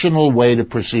rational way to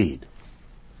proceed.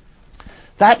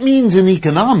 That means in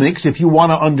economics, if you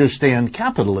want to understand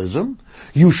capitalism,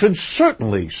 you should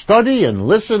certainly study and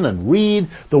listen and read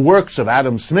the works of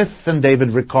Adam Smith and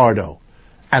David Ricardo,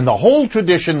 and the whole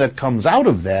tradition that comes out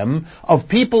of them of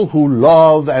people who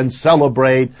love and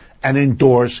celebrate and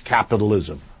endorse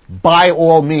capitalism. By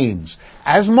all means.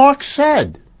 As Marx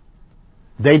said,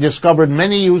 they discovered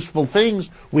many useful things.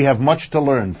 We have much to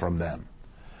learn from them.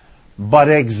 But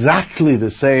exactly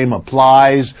the same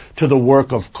applies to the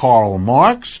work of Karl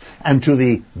Marx and to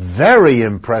the very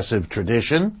impressive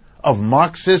tradition of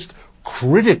Marxist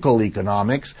critical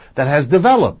economics that has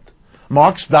developed.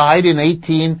 Marx died in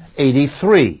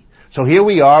 1883. So here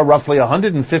we are, roughly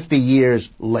 150 years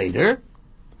later,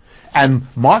 and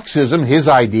Marxism, his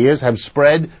ideas, have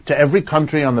spread to every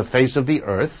country on the face of the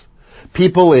earth.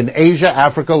 People in Asia,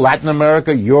 Africa, Latin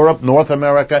America, Europe, North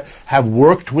America have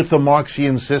worked with the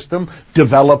Marxian system,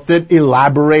 developed it,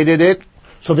 elaborated it.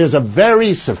 So there's a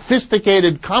very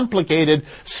sophisticated, complicated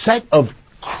set of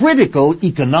critical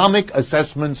economic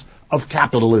assessments of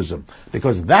capitalism,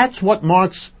 because that's what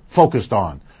Marx focused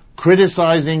on,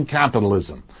 criticizing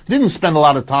capitalism. He didn't spend a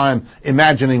lot of time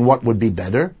imagining what would be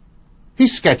better. He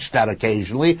sketched that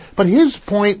occasionally, but his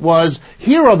point was,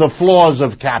 here are the flaws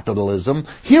of capitalism,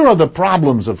 here are the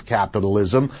problems of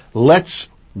capitalism, let's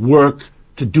work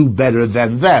to do better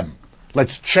than them.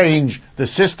 Let's change the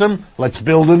system, let's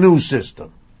build a new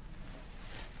system.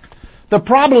 The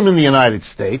problem in the United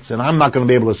States, and I'm not going to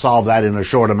be able to solve that in a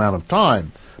short amount of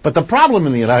time, but the problem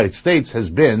in the United States has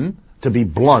been, to be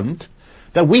blunt,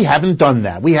 that we haven't done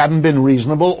that. We haven't been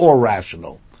reasonable or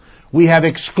rational. We have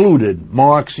excluded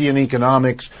Marxian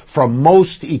economics from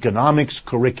most economics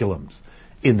curriculums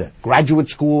in the graduate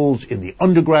schools, in the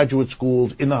undergraduate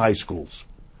schools, in the high schools.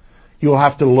 You'll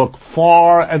have to look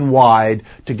far and wide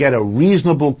to get a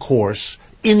reasonable course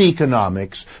in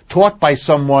economics taught by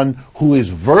someone who is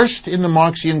versed in the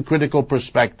Marxian critical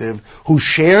perspective, who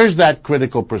shares that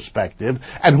critical perspective,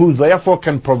 and who therefore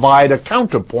can provide a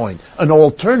counterpoint, an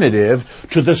alternative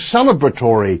to the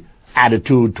celebratory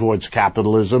attitude towards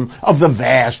capitalism of the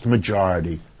vast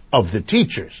majority of the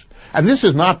teachers. And this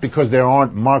is not because there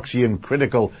aren't Marxian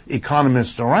critical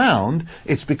economists around,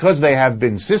 it's because they have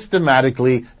been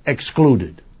systematically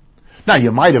excluded. Now,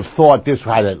 you might have thought this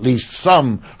had at least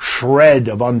some shred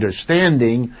of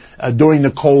understanding during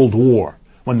the Cold War,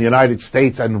 when the United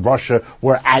States and Russia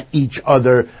were at each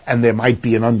other, and there might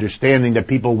be an understanding that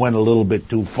people went a little bit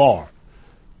too far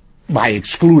by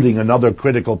excluding another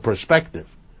critical perspective.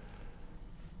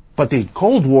 But the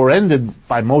Cold War ended,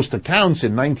 by most accounts,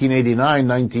 in 1989,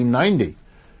 1990.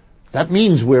 That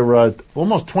means we're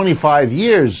almost 25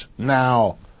 years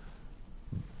now.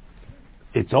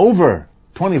 It's over.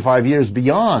 25 years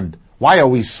beyond. Why are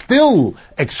we still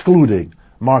excluding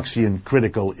Marxian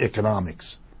critical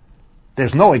economics?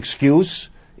 There's no excuse.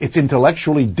 It's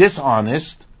intellectually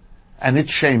dishonest, and it's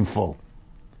shameful.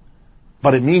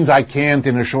 But it means I can't,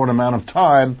 in a short amount of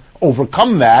time,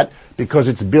 overcome that, because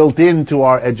it's built into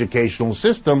our educational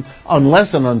system,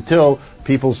 unless and until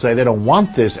people say they don't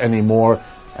want this anymore.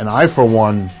 And I, for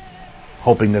one,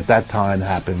 hoping that that time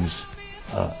happens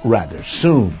rather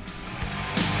soon.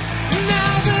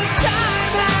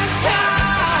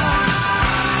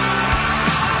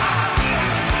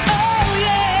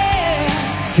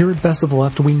 Here at Best of the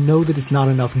Left, we know that it's not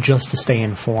enough just to stay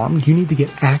informed. You need to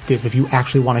get active if you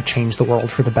actually want to change the world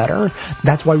for the better.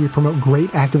 That's why we promote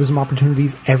great activism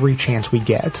opportunities every chance we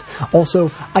get.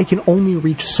 Also, I can only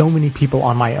reach so many people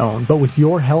on my own, but with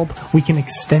your help, we can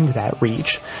extend that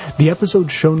reach. The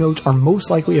episode show notes are most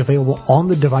likely available on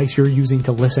the device you're using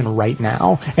to listen right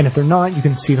now, and if they're not, you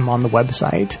can see them on the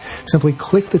website. Simply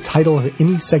click the title of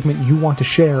any segment you want to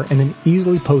share and then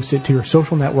easily post it to your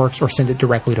social networks or send it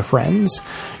directly to friends.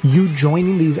 You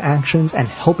joining these actions and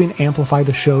helping amplify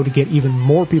the show to get even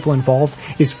more people involved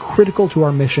is critical to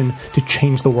our mission to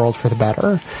change the world for the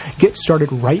better. Get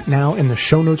started right now in the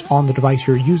show notes on the device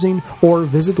you're using, or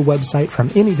visit the website from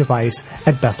any device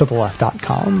at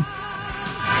bestoftheleft.com.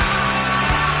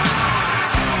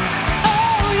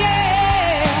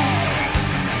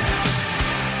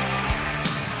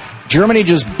 Germany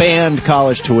just banned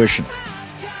college tuition.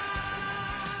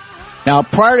 Now,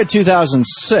 prior to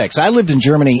 2006, I lived in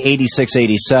Germany 86,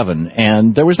 87,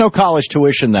 and there was no college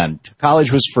tuition then.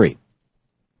 College was free.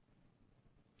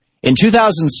 In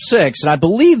 2006, and I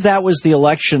believe that was the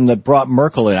election that brought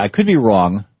Merkel in. I could be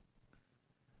wrong.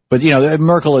 But,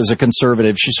 Merkel is a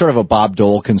conservative. She's sort of a Bob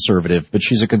Dole conservative, but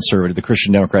she's a conservative, the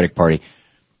Christian Democratic Party.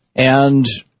 And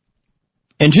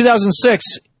in 2006,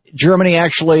 Germany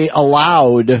actually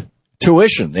allowed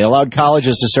tuition. They allowed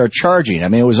colleges to start charging. I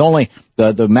mean, it was only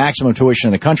the maximum tuition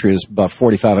in the country is about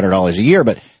 $4,500 a year,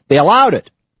 but they allowed it.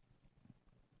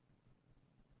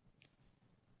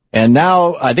 And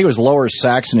now, I think it was Lower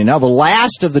Saxony, now the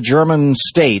last of the German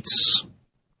states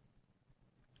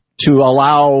to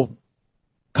allow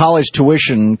colleges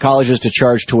to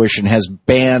charge tuition, has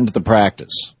banned the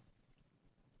practice.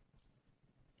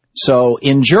 So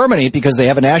in Germany, because they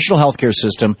have a national healthcare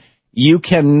system, you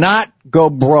cannot go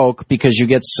broke because you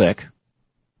get sick.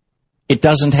 It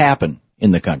doesn't happen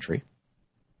in the country.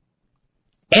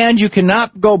 And you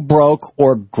cannot go broke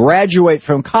or graduate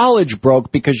from college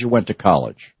broke because you went to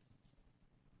college.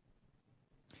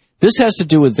 This has to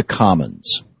do with the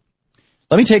commons.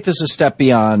 Let me take this a step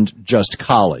beyond just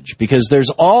college, because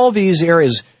there's all these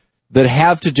areas that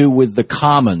have to do with the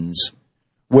commons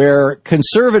where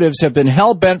conservatives have been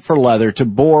hell-bent for leather to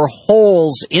bore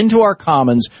holes into our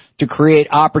commons to create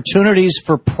opportunities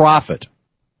for profit.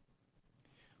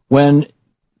 When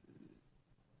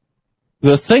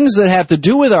the things that have to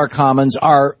do with our commons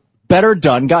are better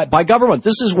done by government.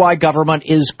 This is why government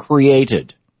is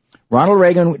created. Ronald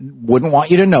Reagan wouldn't want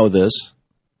you to know this.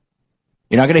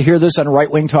 You're not going to hear this on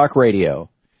right-wing talk radio.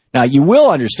 Now, you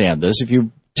will understand this if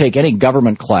you take any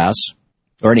government class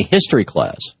or any history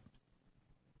class.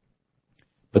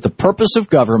 But the purpose of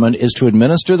government is to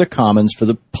administer the commons for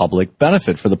the public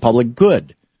benefit, for the public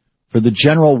good, for the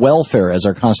general welfare, as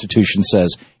our Constitution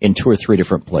says in 2 or 3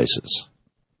 different places.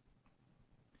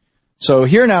 So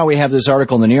here now we have this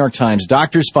article in the New York Times,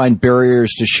 doctors find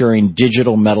barriers to sharing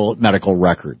digital medical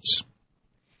records.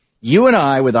 You and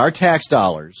I, with our tax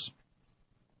dollars,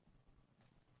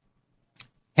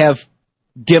 have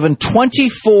given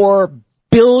 $24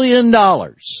 billion.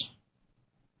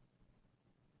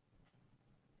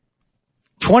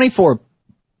 $24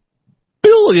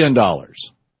 billion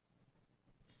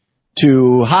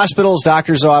to hospitals,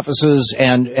 doctors' offices,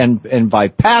 and by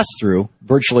pass-through,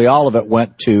 virtually all of it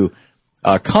went to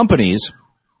companies,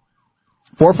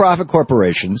 for-profit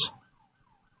corporations,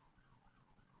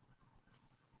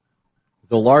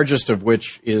 the largest of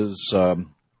which is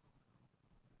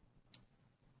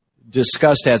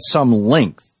discussed at some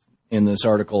length in this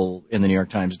article in the New York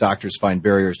Times, Doctors Find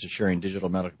Barriers to Sharing Digital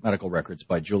Medical Records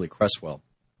by Julie Cresswell.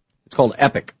 It's called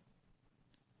Epic.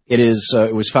 It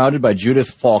was founded by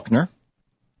Judith Faulkner,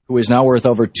 who is now worth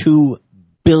over $2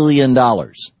 billion.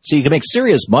 So you can make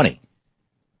serious money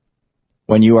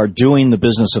when you are doing the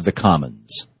business of the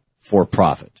commons for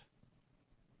profit.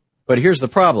 But here's the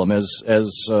problem: as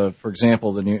for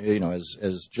example,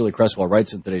 as Julie Cresswell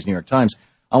writes in today's New York Times,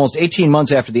 almost 18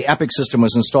 months after the Epic system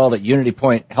was installed at Unity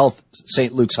Point Health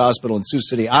St. Luke's Hospital in Sioux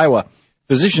City, Iowa,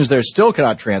 physicians there still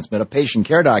cannot transmit a patient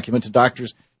care document to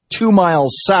doctors 2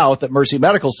 miles south at Mercy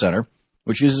Medical Center,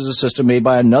 which uses a system made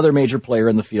by another major player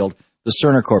in the field, the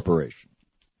Cerner Corporation.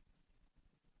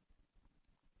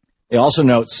 They also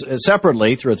note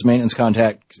separately, through its maintenance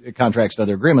contracts and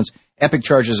other agreements, Epic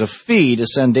charges a fee to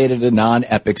send data to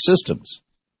non-Epic systems.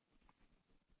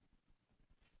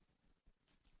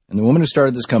 And the woman who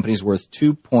started this company is worth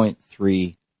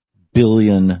 $2.3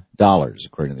 billion,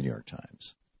 according to the New York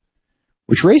Times.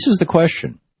 Which raises the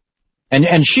question.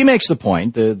 And she makes the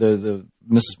point, the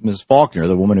Ms. Faulkner,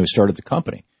 the woman who started the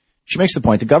company, she makes the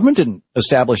point the government didn't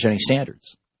establish any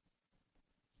standards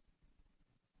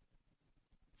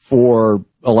for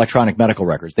electronic medical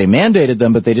records. They mandated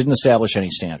them, but they didn't establish any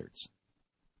standards.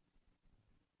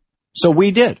 So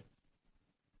we did.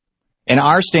 And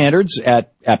our standards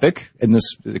at Epic, in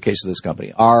the case of this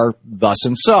company, are thus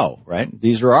and so, right?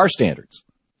 These are our standards.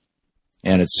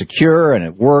 And it's secure, and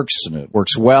it works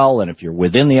well, and if you're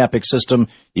within the Epic system,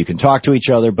 you can talk to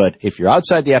each other, but if you're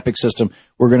outside the Epic system,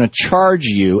 we're going to charge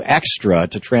you extra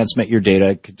to transmit your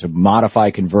data, to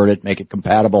modify, convert it, make it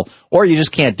compatible, or you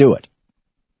just can't do it.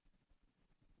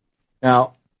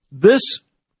 Now, this,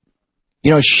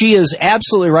 she is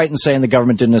absolutely right in saying the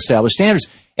government didn't establish standards,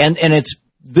 and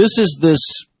this is this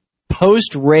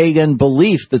post-Reagan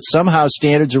belief that somehow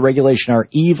standards or regulation are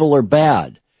evil or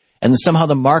bad, and that somehow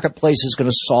the marketplace is going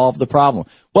to solve the problem.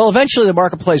 Well, eventually the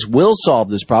marketplace will solve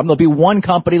this problem. There'll be one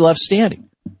company left standing.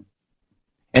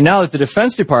 And now that the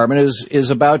Defense Department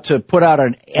is about to put out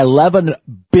an $11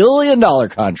 billion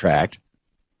contract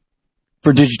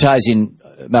for digitizing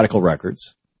medical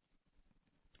records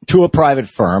to a private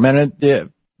firm,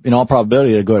 and in all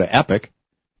probability it'll go to Epic,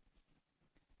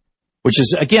 which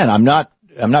is, again, I'm not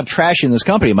trashing this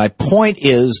company. My point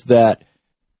is that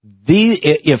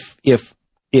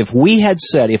if we had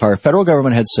said, if our federal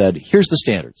government had said, here's the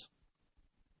standards.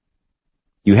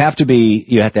 You have to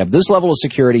have this level of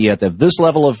security, you have to have this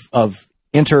level of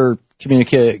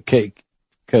intercommunication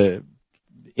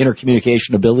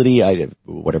ability,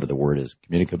 whatever the word is,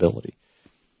 communicability.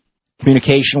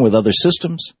 Communication with other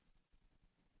systems.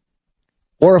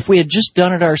 Or if we had just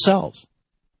done it ourselves.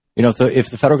 If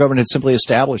the federal government had simply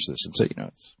established this and said,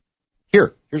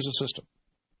 here's the system.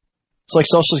 It's like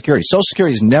Social Security. Social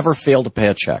Security has never failed to pay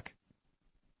a check.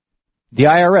 The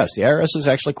IRS is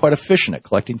actually quite efficient at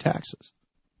collecting taxes.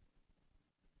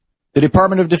 The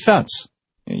Department of Defense,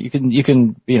 you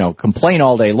can complain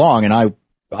all day long, and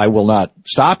I will not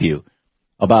stop you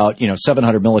about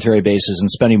 700 military bases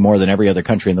and spending more than every other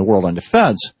country in the world on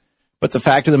defense. But the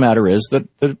fact of the matter is that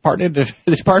the Department of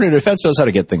Defense knows how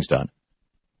to get things done.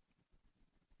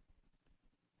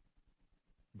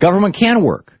 Government can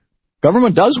work.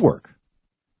 Government does work.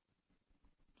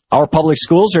 Our public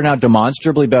schools are now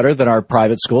demonstrably better than our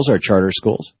private schools, our charter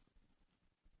schools.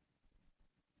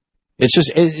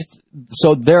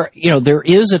 So there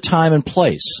is a time and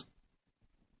place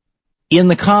in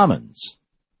the commons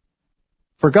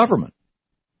for government.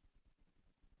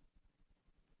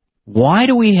 Why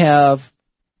do we have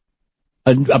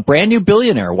a brand new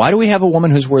billionaire? Why do we have a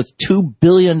woman who's worth $2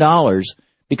 billion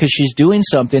because she's doing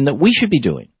something that we should be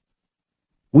doing?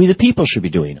 We the people should be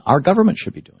doing. Our government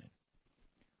should be doing.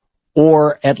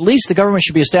 Or at least the government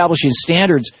should be establishing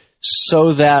standards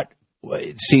so that,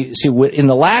 in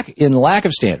the lack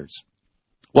of standards,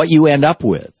 what you end up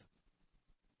with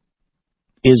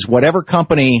is whatever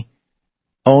company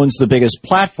owns the biggest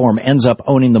platform ends up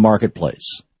owning the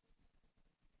marketplace.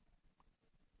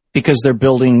 Because they're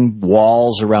building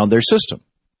walls around their system,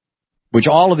 which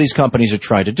all of these companies are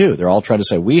trying to do. They're all trying to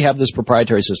say, we have this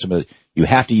proprietary system. You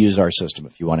have to use our system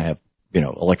if you want to have,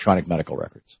 electronic medical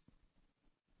records.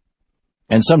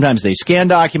 And sometimes they scan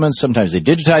documents, sometimes they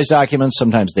digitize documents,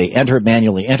 sometimes they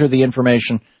manually enter the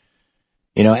information,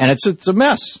 and it's a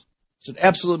mess. It's an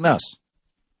absolute mess.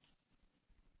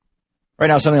 Right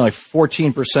now, something like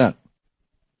 14%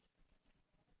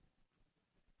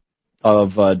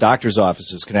 of doctors'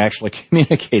 offices can actually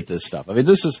communicate this stuff. I mean,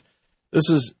 this is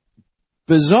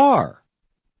bizarre.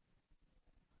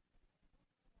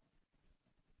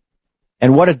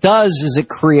 And what it does is it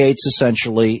creates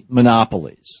essentially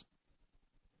monopolies.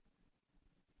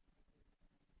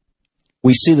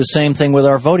 We see the same thing with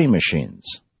our voting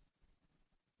machines.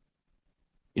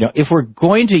 If we're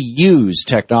going to use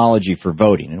technology for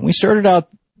voting, and we started out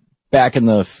back in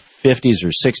the 50s or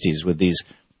 60s with these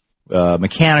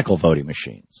mechanical voting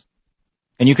machines,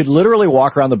 and you could literally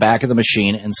walk around the back of the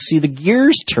machine and see the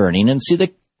gears turning and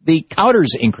see the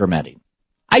counters incrementing.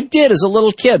 I did as a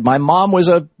little kid. My mom was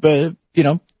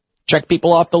checked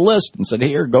people off the list and said,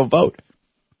 here, go vote.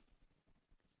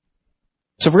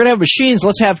 So if we're going to have machines,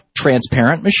 let's have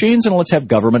transparent machines and let's have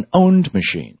government-owned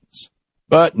machines.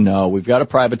 But no, we've got to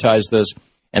privatize this.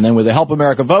 And then with the Help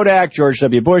America Vote Act, George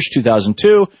W. Bush,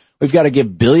 2002, we've got to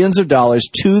give billions of dollars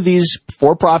to these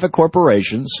for-profit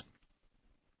corporations,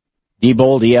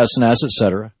 Diebold, ES&S, et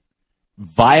cetera,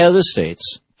 via the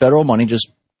states, federal money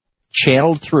just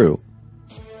channeled through,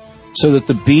 so that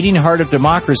the beating heart of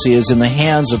democracy is in the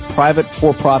hands of private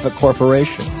for-profit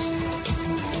corporations.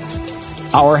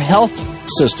 Our health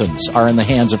systems are in the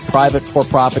hands of private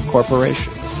for-profit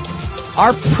corporations.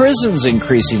 Our prisons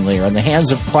increasingly are in the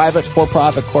hands of private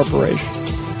for-profit corporations.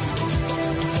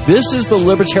 This is the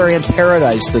libertarian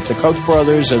paradise that the Koch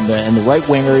brothers and the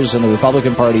right-wingers and the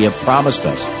Republican Party have promised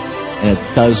us, and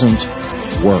it doesn't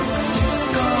work.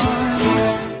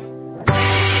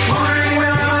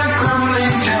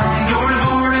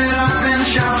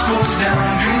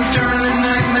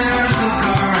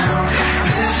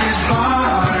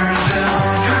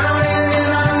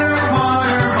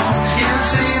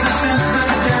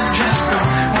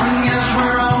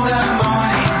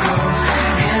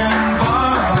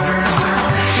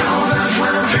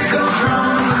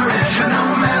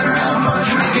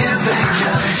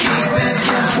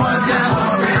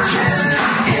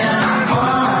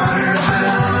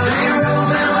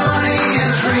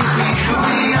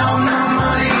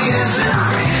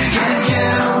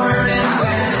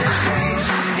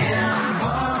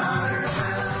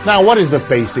 Now, what is the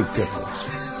basic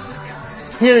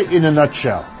difference? Here, in a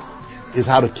nutshell, is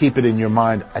how to keep it in your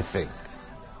mind, I think.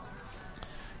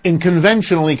 In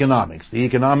conventional economics, the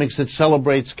economics that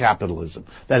celebrates capitalism,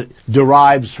 that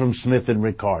derives from Smith and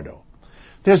Ricardo,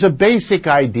 there's a basic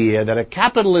idea that a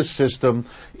capitalist system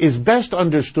is best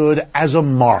understood as a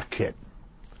market.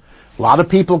 A lot of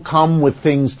people come with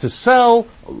things to sell,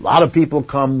 a lot of people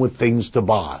come with things to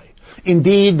buy.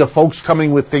 Indeed, the folks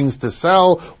coming with things to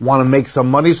sell want to make some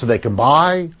money so they can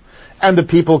buy, and the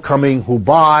people coming who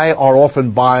buy are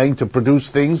often buying to produce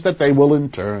things that they will in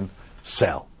turn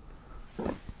sell.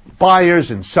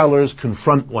 Buyers and sellers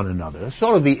confront one another,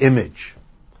 sort of the image.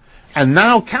 And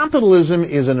now capitalism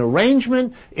is an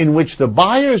arrangement in which the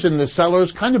buyers and the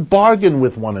sellers kind of bargain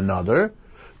with one another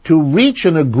to reach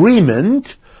an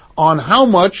agreement on how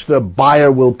much the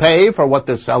buyer will pay for what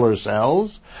the seller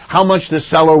sells, how much the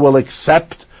seller will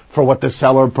accept for what the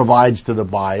seller provides to the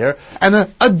buyer, and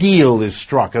a deal is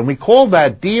struck. And we call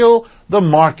that deal the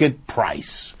market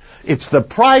price. It's the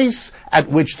price at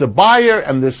which the buyer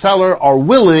and the seller are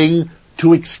willing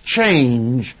to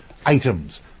exchange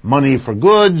items. Money for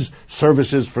goods,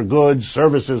 services for goods,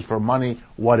 services for money,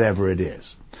 whatever it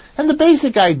is. And the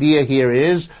basic idea here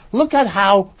is, look at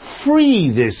how free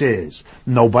this is.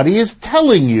 Nobody is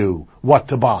telling you what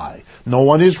to buy. No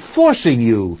one is forcing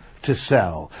you to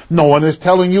sell. No one is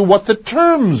telling you what the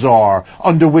terms are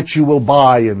under which you will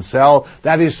buy and sell.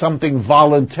 That is something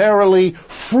voluntarily,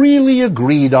 freely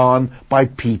agreed on by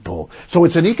people. So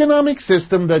it's an economic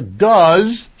system that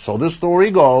does, so the story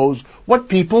goes, what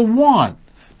people want.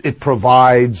 It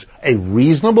provides a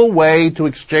reasonable way to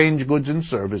exchange goods and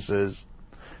services.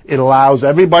 It allows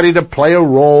everybody to play a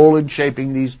role in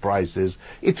shaping these prices.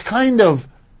 It's kind of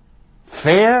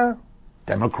fair,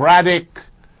 democratic,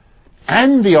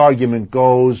 and the argument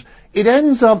goes, it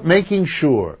ends up making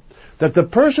sure that the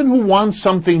person who wants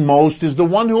something most is the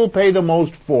one who will pay the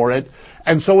most for it,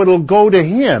 and so it'll go to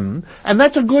him, and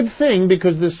that's a good thing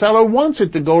because the seller wants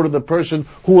it to go to the person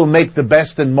who will make the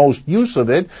best and most use of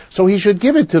it, so he should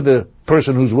give it to the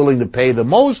person who's willing to pay the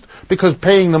most, because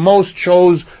paying the most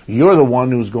shows you're the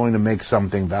one who's going to make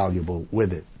something valuable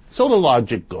with it. So the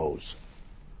logic goes.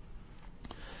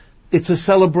 It's a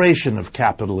celebration of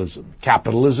capitalism.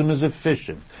 Capitalism is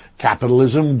efficient.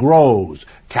 Capitalism grows.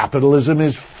 Capitalism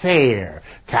is fair.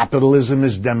 Capitalism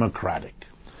is democratic.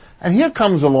 And here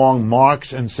comes along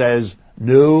Marx and says,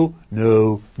 no,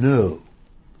 no, no.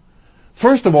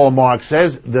 First of all, Marx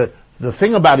says that the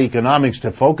thing about economics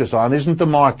to focus on isn't the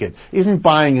market, isn't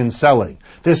buying and selling.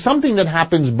 There's something that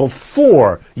happens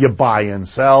before you buy and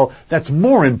sell that's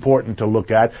more important to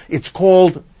look at. It's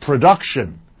called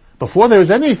production. Before there's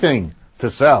anything to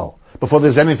sell, before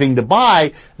there's anything to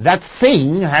buy, that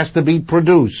thing has to be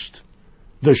produced.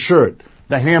 The shirt,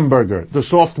 the hamburger, the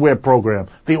software program,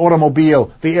 the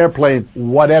automobile, the airplane,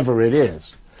 whatever it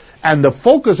is. And the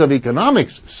focus of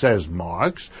economics, says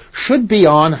Marx, should be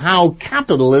on how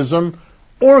capitalism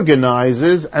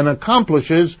organizes and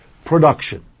accomplishes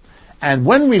production. And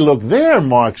when we look there,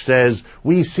 Marx says,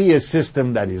 we see a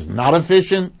system that is not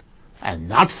efficient and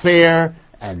not fair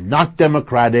and not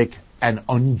democratic and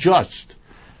unjust.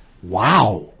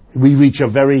 Wow! We reach a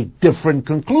very different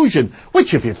conclusion,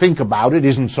 which if you think about it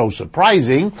isn't so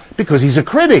surprising because he's a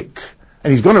critic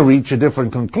and he's going to reach a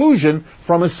different conclusion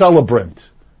from a celebrant.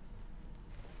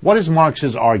 What is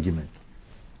Marx's argument?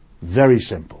 Very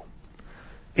simple.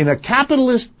 In a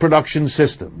capitalist production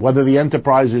system, whether the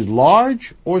enterprise is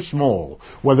large or small,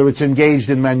 whether it's engaged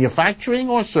in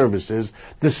manufacturing or services,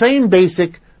 the same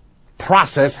basic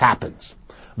process happens.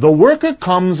 The worker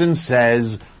comes and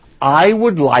says, I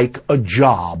would like a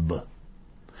job.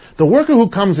 The worker who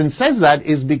comes and says that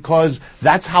is because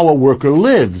that's how a worker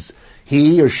lives.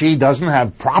 He or she doesn't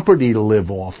have property to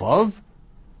live off of.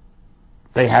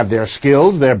 They have their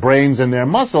skills, their brains, and their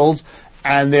muscles,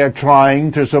 and they're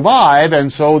trying to survive,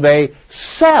 and so they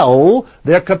sell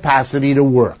their capacity to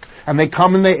work. And they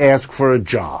come and they ask for a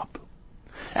job.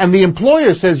 And the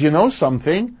employer says, you know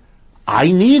something?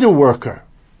 I need a worker.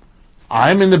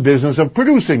 I'm in the business of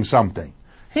producing something.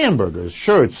 Hamburgers,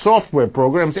 shirts, software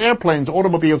programs, airplanes,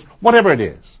 automobiles, whatever it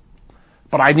is.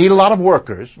 But I need a lot of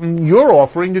workers, and you're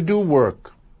offering to do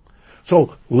work.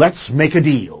 So let's make a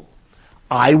deal.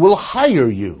 I will hire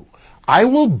you. I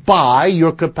will buy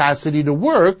your capacity to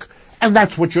work, and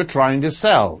that's what you're trying to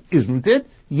sell, isn't it?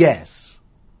 Yes.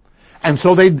 And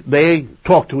so they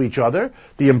talk to each other.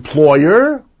 The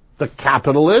employer, the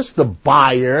capitalist, the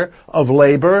buyer of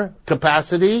labor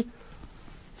capacity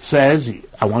says,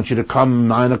 I want you to come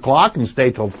 9 o'clock and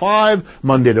stay till 5,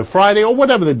 Monday to Friday, or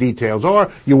whatever the details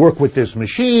are. You work with this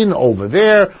machine over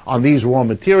there on these raw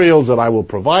materials that I will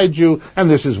provide you, and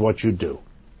this is what you do.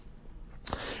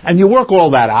 And you work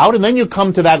all that out, and then you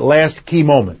come to that last key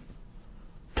moment.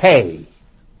 Pay,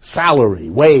 salary,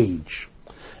 wage.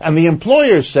 And the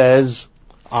employer says,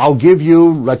 I'll give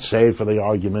you, let's say for the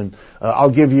argument,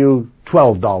 I'll give you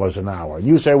 $12 an hour. And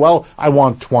you say, well, I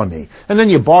want 20. And then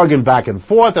you bargain back and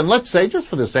forth, and let's say, just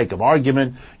for the sake of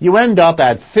argument, you end up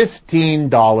at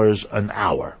 $15 an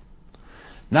hour.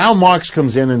 Now Marx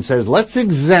comes in and says, let's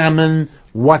examine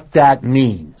what that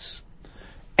means.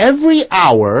 Every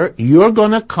hour you're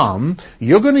going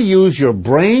to use your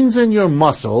brains and your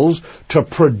muscles to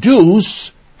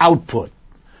produce output.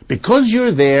 Because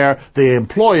you're there, the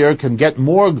employer can get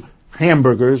more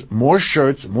hamburgers, more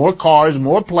shirts, more cars,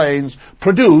 more planes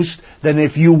produced than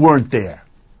if you weren't there.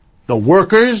 The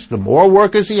more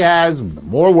workers he has, the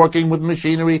more working with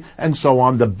machinery and so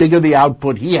on, the bigger the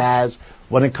output he has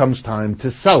when it comes time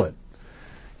to sell it.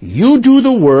 You do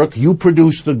the work, you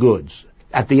produce the goods.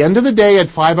 At the end of the day, at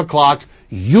 5 o'clock,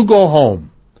 you go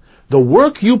home. The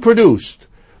work you produced,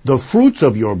 the fruits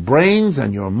of your brains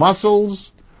and your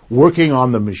muscles, working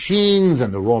on the machines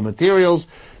and the raw materials,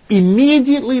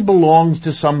 immediately belongs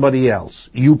to somebody else.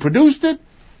 You produced it,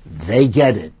 they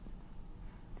get it.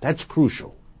 That's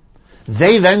crucial.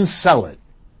 They then sell it.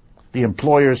 The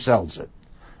employer sells it.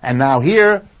 And now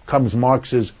here comes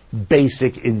Marx's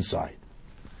basic insight.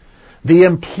 The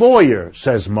employer,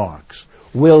 says Marx,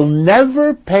 will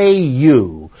never pay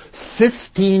you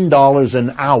 $15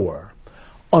 an hour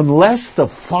unless the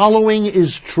following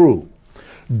is true.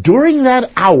 During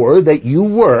that hour that you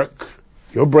work,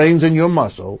 your brains and your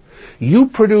muscle, you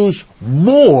produce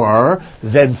more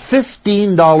than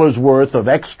 $15 worth of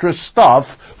extra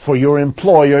stuff for your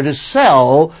employer to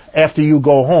sell after you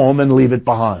go home and leave it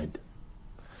behind.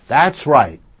 That's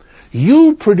right.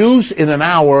 You produce in an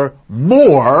hour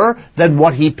more than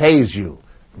what he pays you.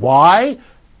 Why?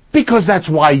 Because that's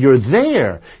why you're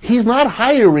there. He's not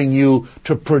hiring you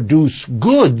to produce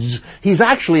goods. He's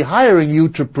actually hiring you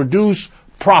to produce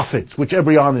profits, which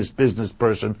every honest business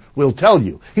person will tell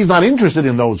you. He's not interested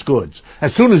in those goods.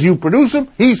 As soon as you produce them,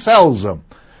 he sells them.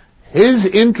 His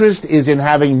interest is in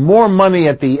having more money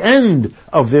at the end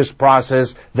of this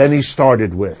process than he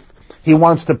started with. He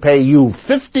wants to pay you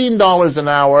 $15 an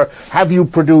hour, have you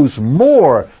produce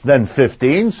more than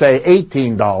 15, say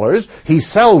 $18. He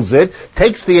sells it,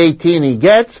 takes the 18 he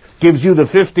gets, gives you the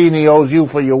 15 he owes you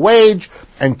for your wage,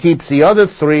 and keeps the other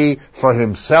 3 for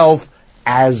himself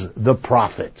as the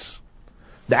profits.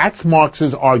 That's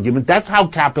Marx's argument. That's how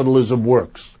capitalism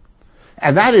works.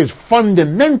 And that is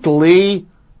fundamentally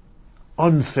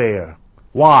unfair.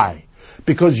 Why?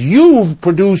 Because you've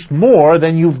produced more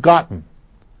than you've gotten.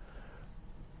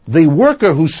 The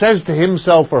worker who says to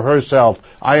himself or herself,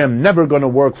 I am never going to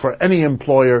work for any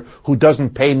employer who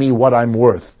doesn't pay me what I'm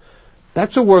worth,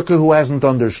 that's a worker who hasn't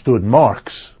understood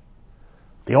Marx.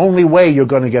 The only way you're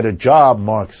going to get a job,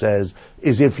 Marx says,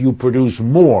 is if you produce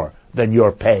more than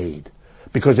you're paid.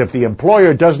 Because if the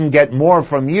employer doesn't get more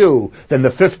from you than the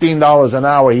 $15 an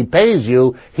hour he pays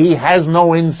you, he has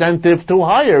no incentive to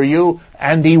hire you,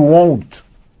 and he won't.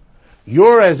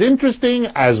 You're as interesting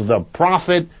as the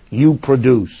profit you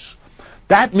produce.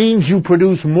 That means you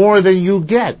produce more than you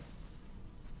get.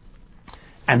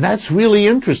 And that's really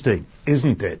interesting,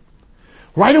 isn't it?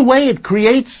 Right away it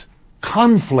creates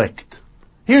conflict.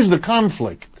 Here's the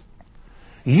conflict.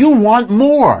 You want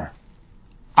more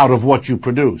out of what you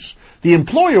produce. The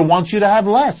employer wants you to have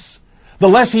less. The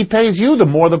less he pays you, the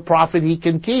more the profit he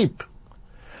can keep.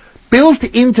 Built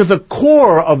into the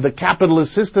core of the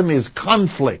capitalist system is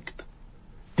conflict.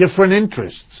 Different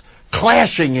interests.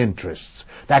 Clashing interests.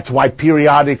 That's why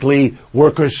periodically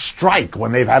workers strike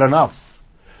when they've had enough.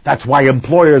 That's why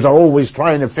employers are always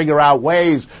trying to figure out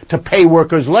ways to pay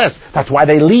workers less. That's why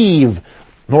they leave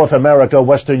North America,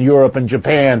 Western Europe, and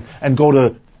Japan and go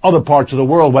to other parts of the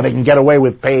world where they can get away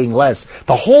with paying less.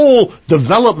 The whole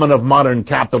development of modern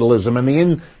capitalism and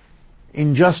the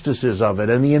injustices of it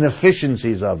and the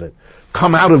inefficiencies of it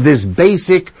come out of this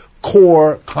basic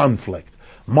core conflict.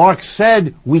 Marx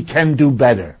said we can do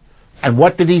better. And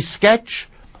what did he sketch?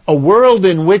 A world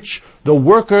in which the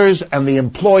workers and the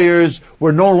employers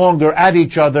were no longer at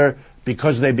each other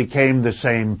because they became the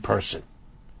same person.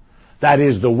 That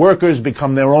is, the workers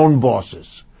become their own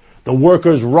bosses. The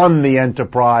workers run the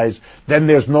enterprise. Then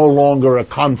there's no longer a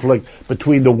conflict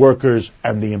between the workers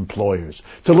and the employers.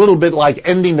 It's a little bit like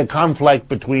ending the conflict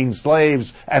between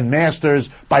slaves and masters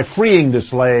by freeing the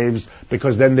slaves,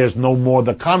 because then there's no more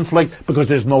the conflict, because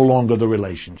there's no longer the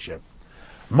relationship.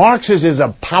 Marx's is a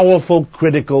powerful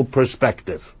critical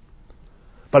perspective.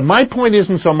 But my point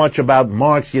isn't so much about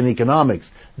Marxian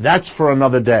economics. That's for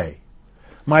another day.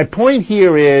 My point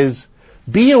here is,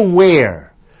 be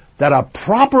aware that a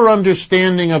proper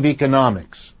understanding of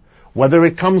economics, whether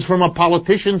it comes from a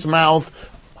politician's mouth,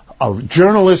 a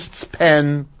journalist's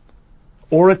pen,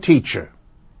 or a teacher,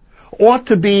 ought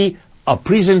to be a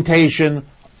presentation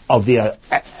of the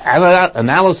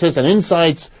analysis and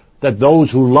insights that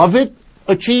those who love it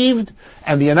achieved,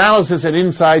 and the analysis and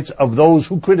insights of those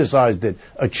who criticized it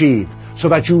achieved, so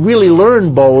that you really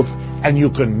learn both and you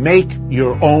can make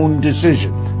your own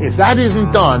decision. If that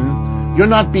isn't done, you're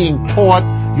not being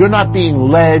taught, you're not being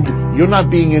led, you're not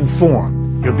being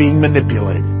informed, you're being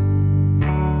manipulated.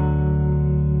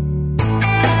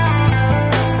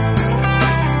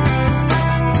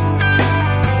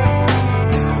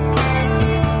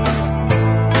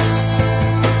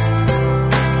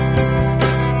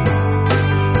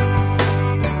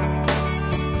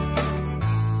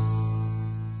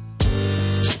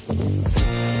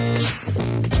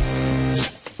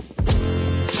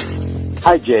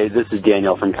 Hi, Jay. This is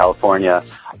Daniel from California.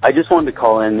 I just wanted to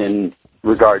call in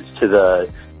regards to the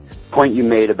point you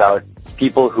made about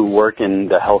people who work in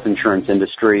the health insurance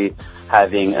industry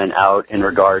having an out in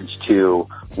regards to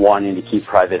wanting to keep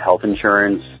private health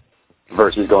insurance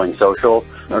versus going social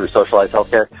or socialized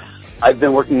healthcare. I've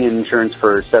been working in insurance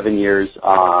for 7 years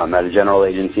at a general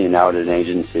agency and now at an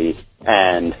agency,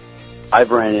 and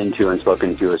I've ran into and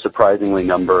spoken to a surprisingly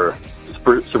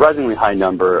high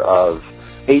number of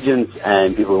agents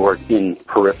and people who work in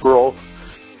peripheral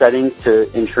settings to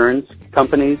insurance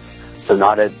companies, so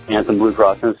not at Anthem Blue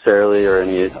Cross necessarily or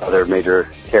any other major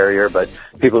carrier, but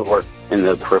people who work in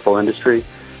the peripheral industry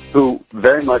who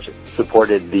very much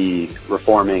supported the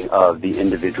reforming of the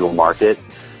individual market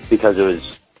because it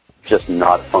was just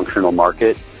not a functional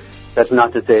market. That's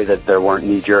not to say that there weren't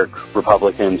knee-jerk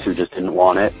Republicans who just didn't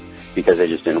want it because they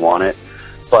just didn't want it,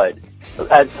 but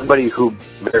as somebody who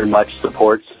very much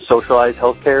supports socialized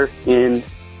healthcare in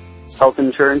health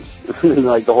insurance,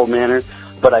 like the whole manner,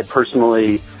 but I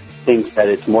personally think that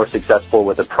it's more successful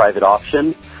with a private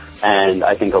option, and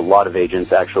I think a lot of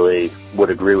agents actually would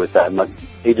agree with that.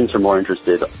 Agents are more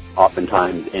interested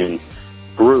oftentimes in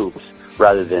groups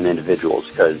rather than individuals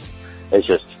because it's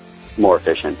just more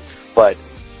efficient. But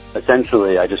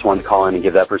essentially, I just wanted to call in and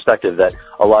give that perspective that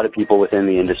a lot of people within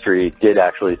the industry did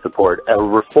actually support a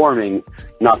reforming,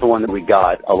 not the one that we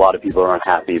got. A lot of people are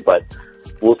unhappy, but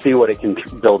we'll see what it can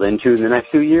build into in the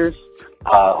next few years.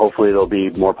 Hopefully there'll be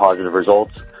more positive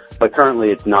results, but currently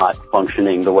it's not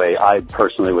functioning the way I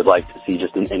personally would like to see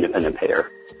just an independent payer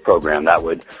program that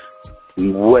would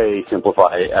way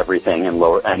simplify everything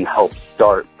and help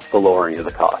start the lowering of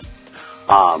the cost.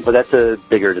 But that's a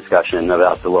bigger discussion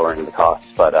about the lowering of the costs.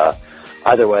 But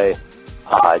either way,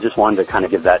 I just wanted to kind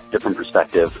of give that different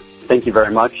perspective. Thank you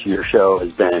very much. Your show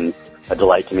has been a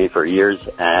delight to me for years,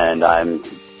 and I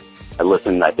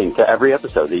listened, I think, to every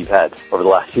episode that you've had over the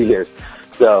last few years.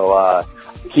 So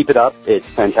keep it up. It's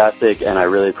fantastic, and I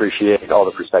really appreciate all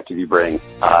the perspective you bring.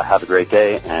 Have a great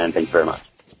day, and thank you very much.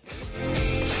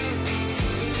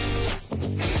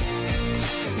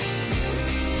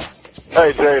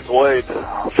 Hey, Jay, it's Wade.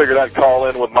 I figured I'd call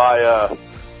in with my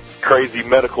crazy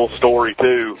medical story,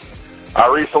 too. I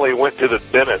recently went to the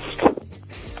dentist,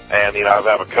 and, I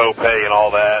have a copay and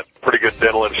all that, pretty good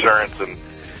dental insurance, and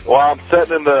while I'm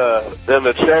sitting in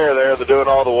the chair there, they're doing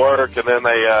all the work, and then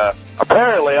they,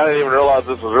 apparently, I didn't even realize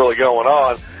this was really going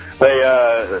on,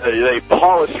 they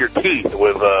polish your teeth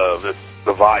with this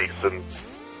device and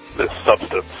this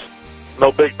substance.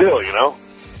 No big deal,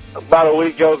 About a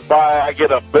week goes by, I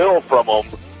get a bill from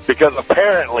them because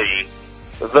apparently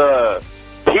the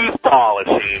teeth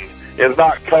polishing is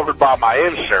not covered by my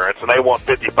insurance and they want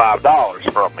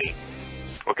 $55 from me.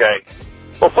 Okay?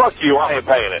 Well, fuck you, I ain't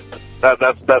paying it.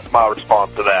 That's my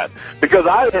response to that. Because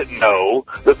I didn't know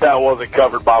that wasn't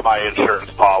covered by my insurance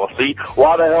policy.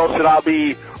 Why the hell should I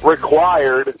be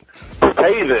required to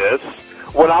pay this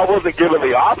when I wasn't given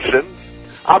the option?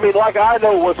 I mean, like, I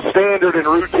know what's standard and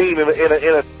routine in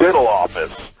a dental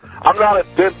office. I'm not a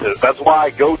dentist. That's why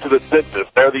I go to the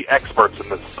dentist. They're the experts in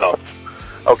this stuff.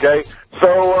 Okay?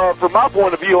 So, from my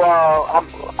point of view, I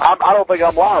don't think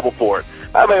I'm liable for it.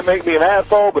 That may make me an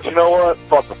asshole, but you know what?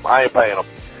 Fuck them. I ain't paying them.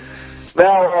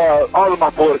 Now, on to my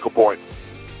political point.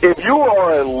 If you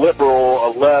are a liberal,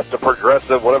 a left, a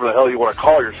progressive, whatever the hell you want to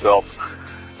call yourself,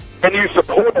 and you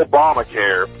support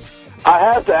Obamacare,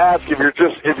 I have to ask if you're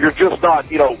just not,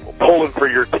 pulling for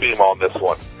your team on this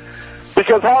one.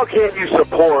 Because how can you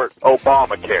support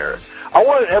Obamacare? I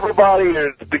want everybody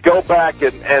to go back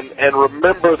and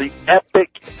remember the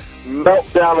epic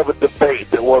meltdown of a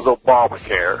debate that was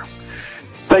Obamacare.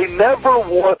 They never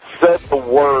once said the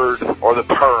word, or the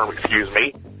term,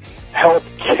 health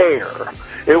care.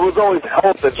 It was always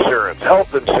health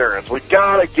insurance. We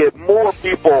gotta get more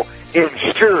people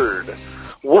insured.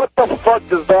 What the fuck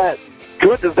does that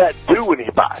do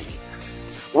anybody?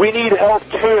 We need health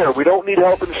care. We don't need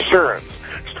health insurance.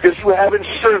 Just because you have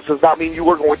insurance does not mean you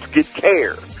are going to get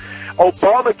care.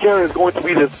 Obamacare is going to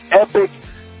be this epic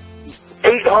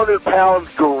 800-pound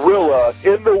gorilla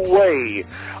in the way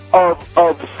of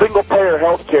single-payer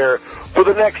health care for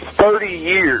the next 30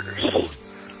 years.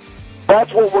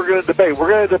 That's what we're going to debate. We're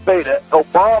going to debate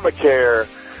Obamacare,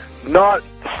 not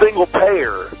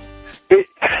single-payer.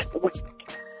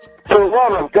 For the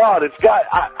love of God,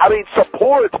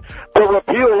 support the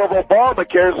repeal of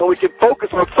Obamacare so we can focus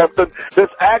on something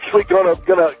that's actually gonna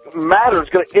matter, is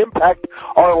gonna impact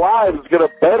our lives, is gonna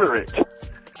better it.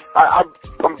 I'm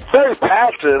very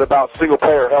passionate about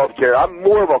single-payer health care. I'm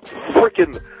more of a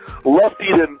freaking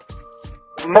lefty than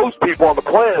most people on the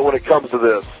planet when it comes to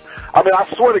this. I mean, I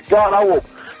swear to God, I will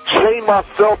chain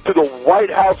myself to the White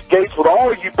House gates with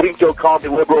all you pinko commie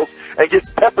liberals and get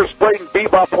pepper sprayed and beat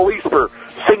by police for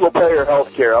single-payer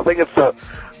health care. I think it's a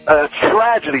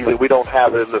tragedy that we don't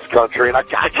have it in this country, and I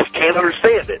just can't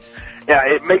understand it. Yeah,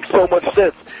 it makes so much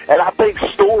sense. And I think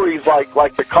stories like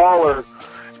the caller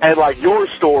and like your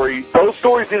story, those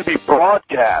stories need to be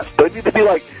broadcast. They need to be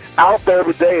out there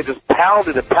every day and just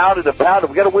pounded and pounded and pounded.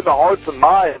 We got to win the hearts and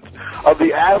minds of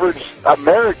the average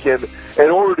American in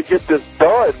order to get this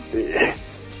done. I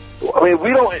mean,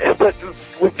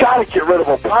 we've got to get rid of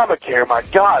Obamacare. My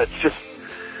God, it's just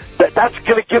that's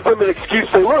going to give them an excuse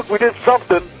to say, look, we did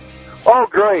something. Oh,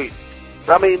 great.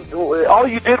 I mean, all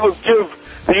you did was give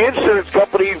the insurance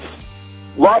companies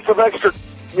lots of extra,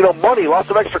 money, lots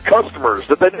of extra customers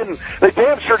that they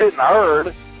damn sure didn't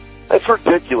earn. That's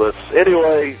ridiculous.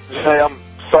 Anyway, Jay, I'm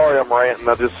sorry I'm ranting.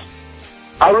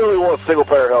 I really want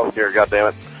single-payer health care,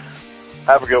 goddammit.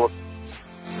 Have a good one.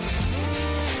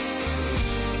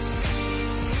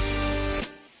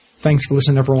 Thanks for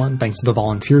listening, everyone. Thanks to the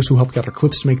volunteers who helped gather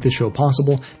clips to make this show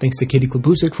possible. Thanks to Katie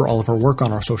Klabusik for all of her work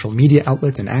on our social media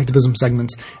outlets and activism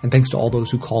segments. And thanks to all those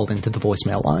who called into the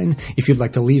voicemail line. If you'd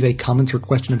like to leave a comment or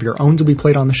question of your own to be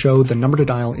played on the show, the number to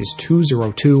dial is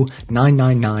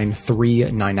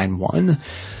 202-999-3991.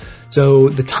 So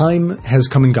the time has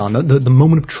come and gone, the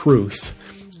moment of truth.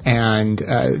 And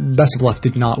Best of Left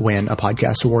did not win a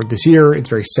podcast award this year. It's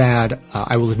very sad.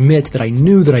 I will admit that I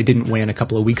knew that I didn't win a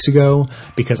couple of weeks ago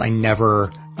because I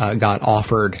never got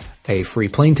offered a free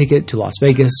plane ticket to Las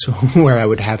Vegas where I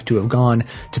would have to have gone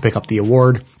to pick up the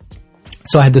award.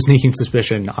 So I had the sneaking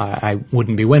suspicion I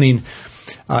wouldn't be winning.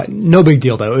 No big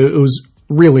deal, though. It was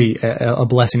really a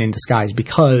blessing in disguise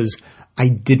because I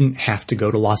didn't have to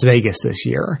go to Las Vegas this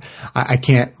year. I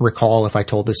can't recall if I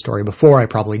told this story before. I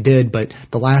probably did, but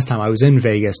the last time I was in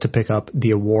Vegas to pick up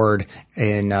the award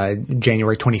in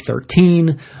January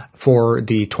 2013 for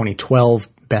the 2012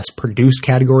 Best Produced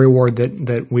category award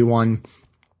that we won,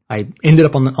 I ended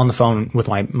up on the phone with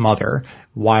my mother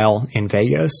while in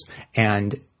Vegas,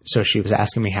 and so she was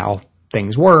asking me how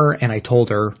things were, and I told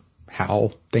her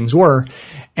how things were,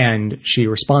 and she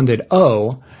responded,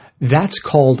 "Oh, that's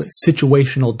called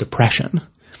situational depression."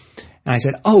 And I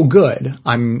said, "Oh, good.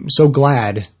 I'm so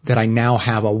glad that I now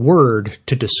have a word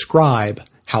to describe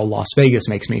how Las Vegas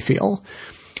makes me feel."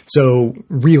 So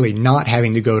really not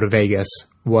having to go to Vegas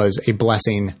was a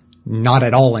blessing, not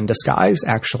at all in disguise,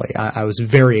 actually. I was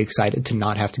very excited to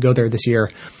not have to go there this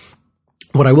year.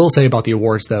 What I will say about the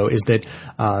awards, though, is that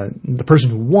the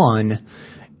person who won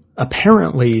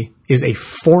apparently is a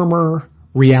former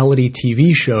reality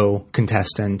TV show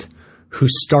contestant who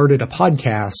started a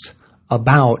podcast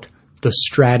about the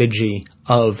strategy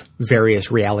of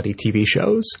various reality TV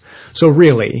shows. So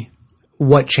really,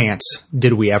 what chance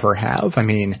did we ever have? I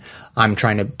mean, I'm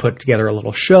trying to put together a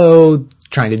little show,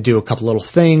 trying to do a couple little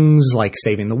things like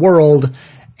saving the world,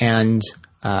 and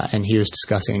he was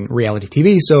discussing reality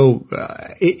TV. So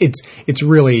it's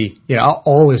really,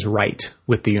 all is right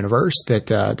with the universe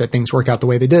that things work out the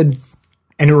way they did.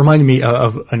 And it reminded me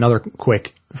of another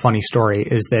quick funny story,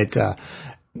 is that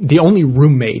the only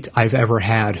roommate I've ever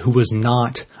had who was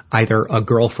not either a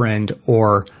girlfriend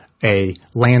or a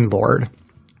landlord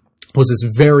was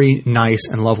this very nice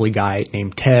and lovely guy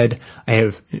named Ted. I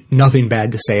have nothing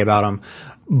bad to say about him,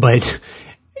 but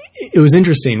it was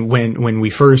interesting when we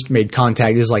first made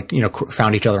contact. It was like,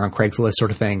 found each other on Craigslist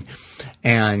sort of thing.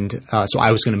 And so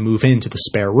I was going to move into the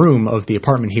spare room of the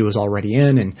apartment he was already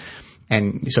in.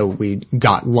 And so we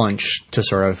got lunch to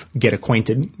sort of get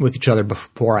acquainted with each other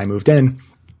before I moved in.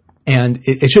 And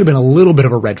it should have been a little bit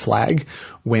of a red flag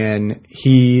when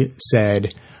he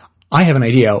said, I have an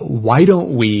idea. Why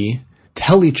don't we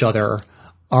tell each other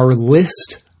our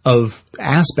list of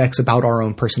aspects about our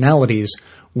own personalities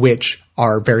which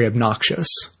are very obnoxious,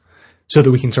 so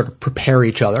that we can sort of prepare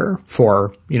each other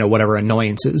for, whatever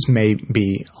annoyances may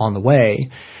be on the way.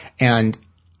 And,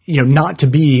 not to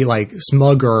be like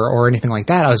smug or anything like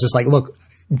that. I was just like, look,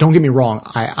 don't get me wrong.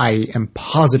 I am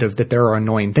positive that there are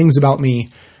annoying things about me,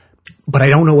 but I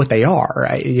don't know what they are.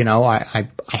 I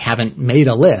haven't made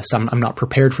a list. I'm not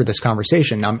prepared for this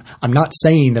conversation. I'm not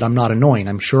saying that I'm not annoying.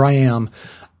 I'm sure I am,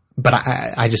 but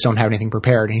I just don't have anything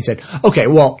prepared. And he said, okay,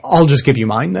 well, I'll just give you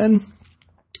mine then.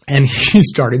 And he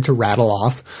started to rattle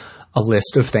off a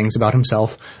list of things about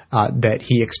himself that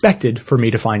he expected for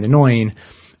me to find annoying.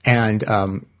 And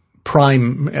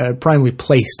primarily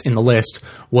placed in the list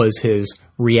was his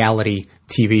reality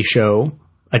TV show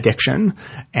addiction.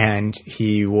 And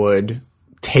he would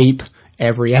tape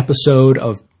every episode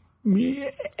of,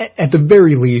 at the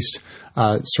very least,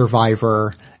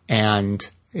 Survivor and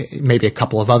maybe a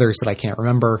couple of others that I can't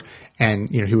remember. And,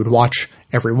 he would watch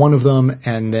every one of them.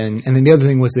 And then the other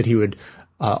thing was that he would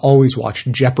always watch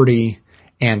Jeopardy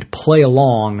and play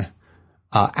along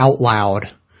out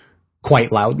loud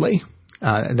quite loudly.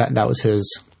 That was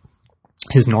his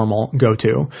normal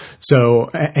go-to. So,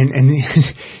 and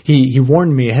he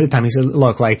warned me ahead of time. He said,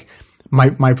 look, like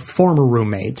my former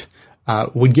roommate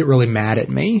would get really mad at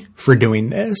me for doing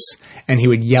this, and he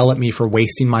would yell at me for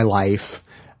wasting my life,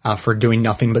 for doing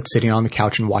nothing but sitting on the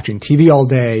couch and watching TV all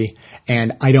day.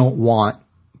 And I don't want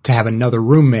to have another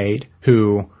roommate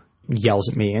who yells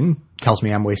at me and tells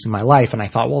me I'm wasting my life. And I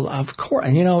thought, well, of course,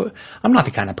 I'm not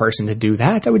the kind of person to do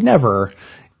that. I would never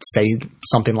say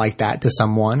something like that to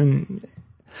someone.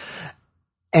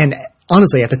 And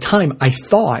honestly, at the time, I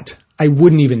thought I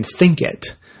wouldn't even think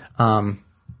it. I'm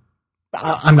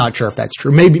not sure if that's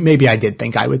true. Maybe I did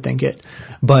think I would think it.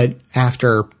 But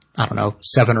after,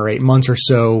 7 or 8 months or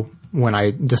so, when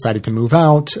I decided to move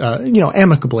out,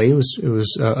 amicably, it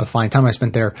was a fine time I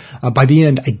spent there. By the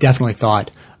end, I definitely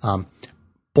thought,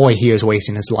 boy, he is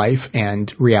wasting his life,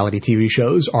 and reality TV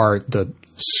shows are the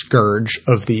scourge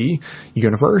of the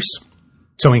universe.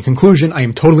 So in conclusion, I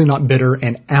am totally not bitter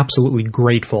and absolutely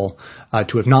grateful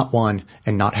to have not won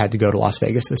and not had to go to Las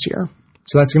Vegas this year.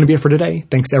 So that's going to be it for today.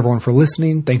 Thanks to everyone for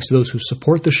listening. Thanks to those who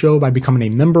support the show by becoming a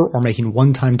member or making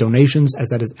one-time donations, as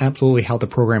that is absolutely how the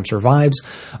program survives.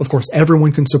 Of course,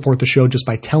 everyone can support the show just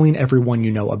by telling everyone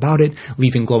you know about it,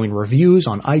 leaving glowing reviews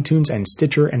on iTunes and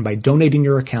Stitcher, and by donating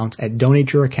your account at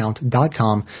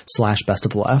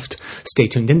donateyouraccount.com/bestofleft. Stay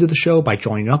tuned into the show by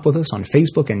joining up with us on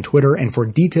Facebook and Twitter, and for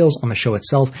details on the show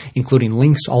itself, including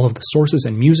links to all of the sources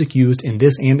and music used in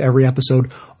this and every episode,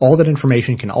 all that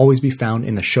information can always be found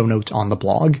in the show notes on the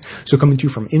blog. So coming to you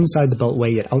from inside the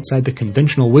Beltway yet outside the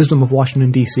conventional wisdom of Washington,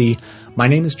 D.C., my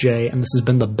name is Jay, and this has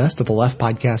been the Best of the Left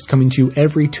podcast, coming to you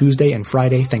every Tuesday and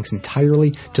Friday, thanks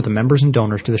entirely to the members and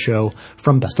donors to the show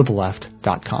from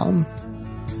bestoftheleft.com.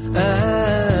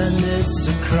 And it's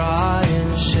a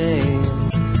crying shame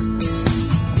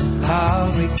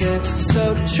how we get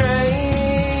so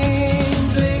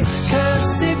trained. We can't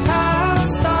see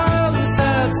past all the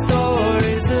sad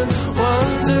stories and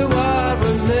wonder what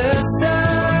we're missing.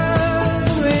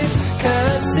 We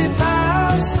can't see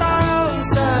past all the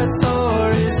sad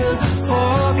stories and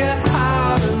forget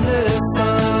how to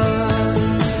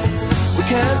listen. We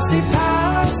can't see past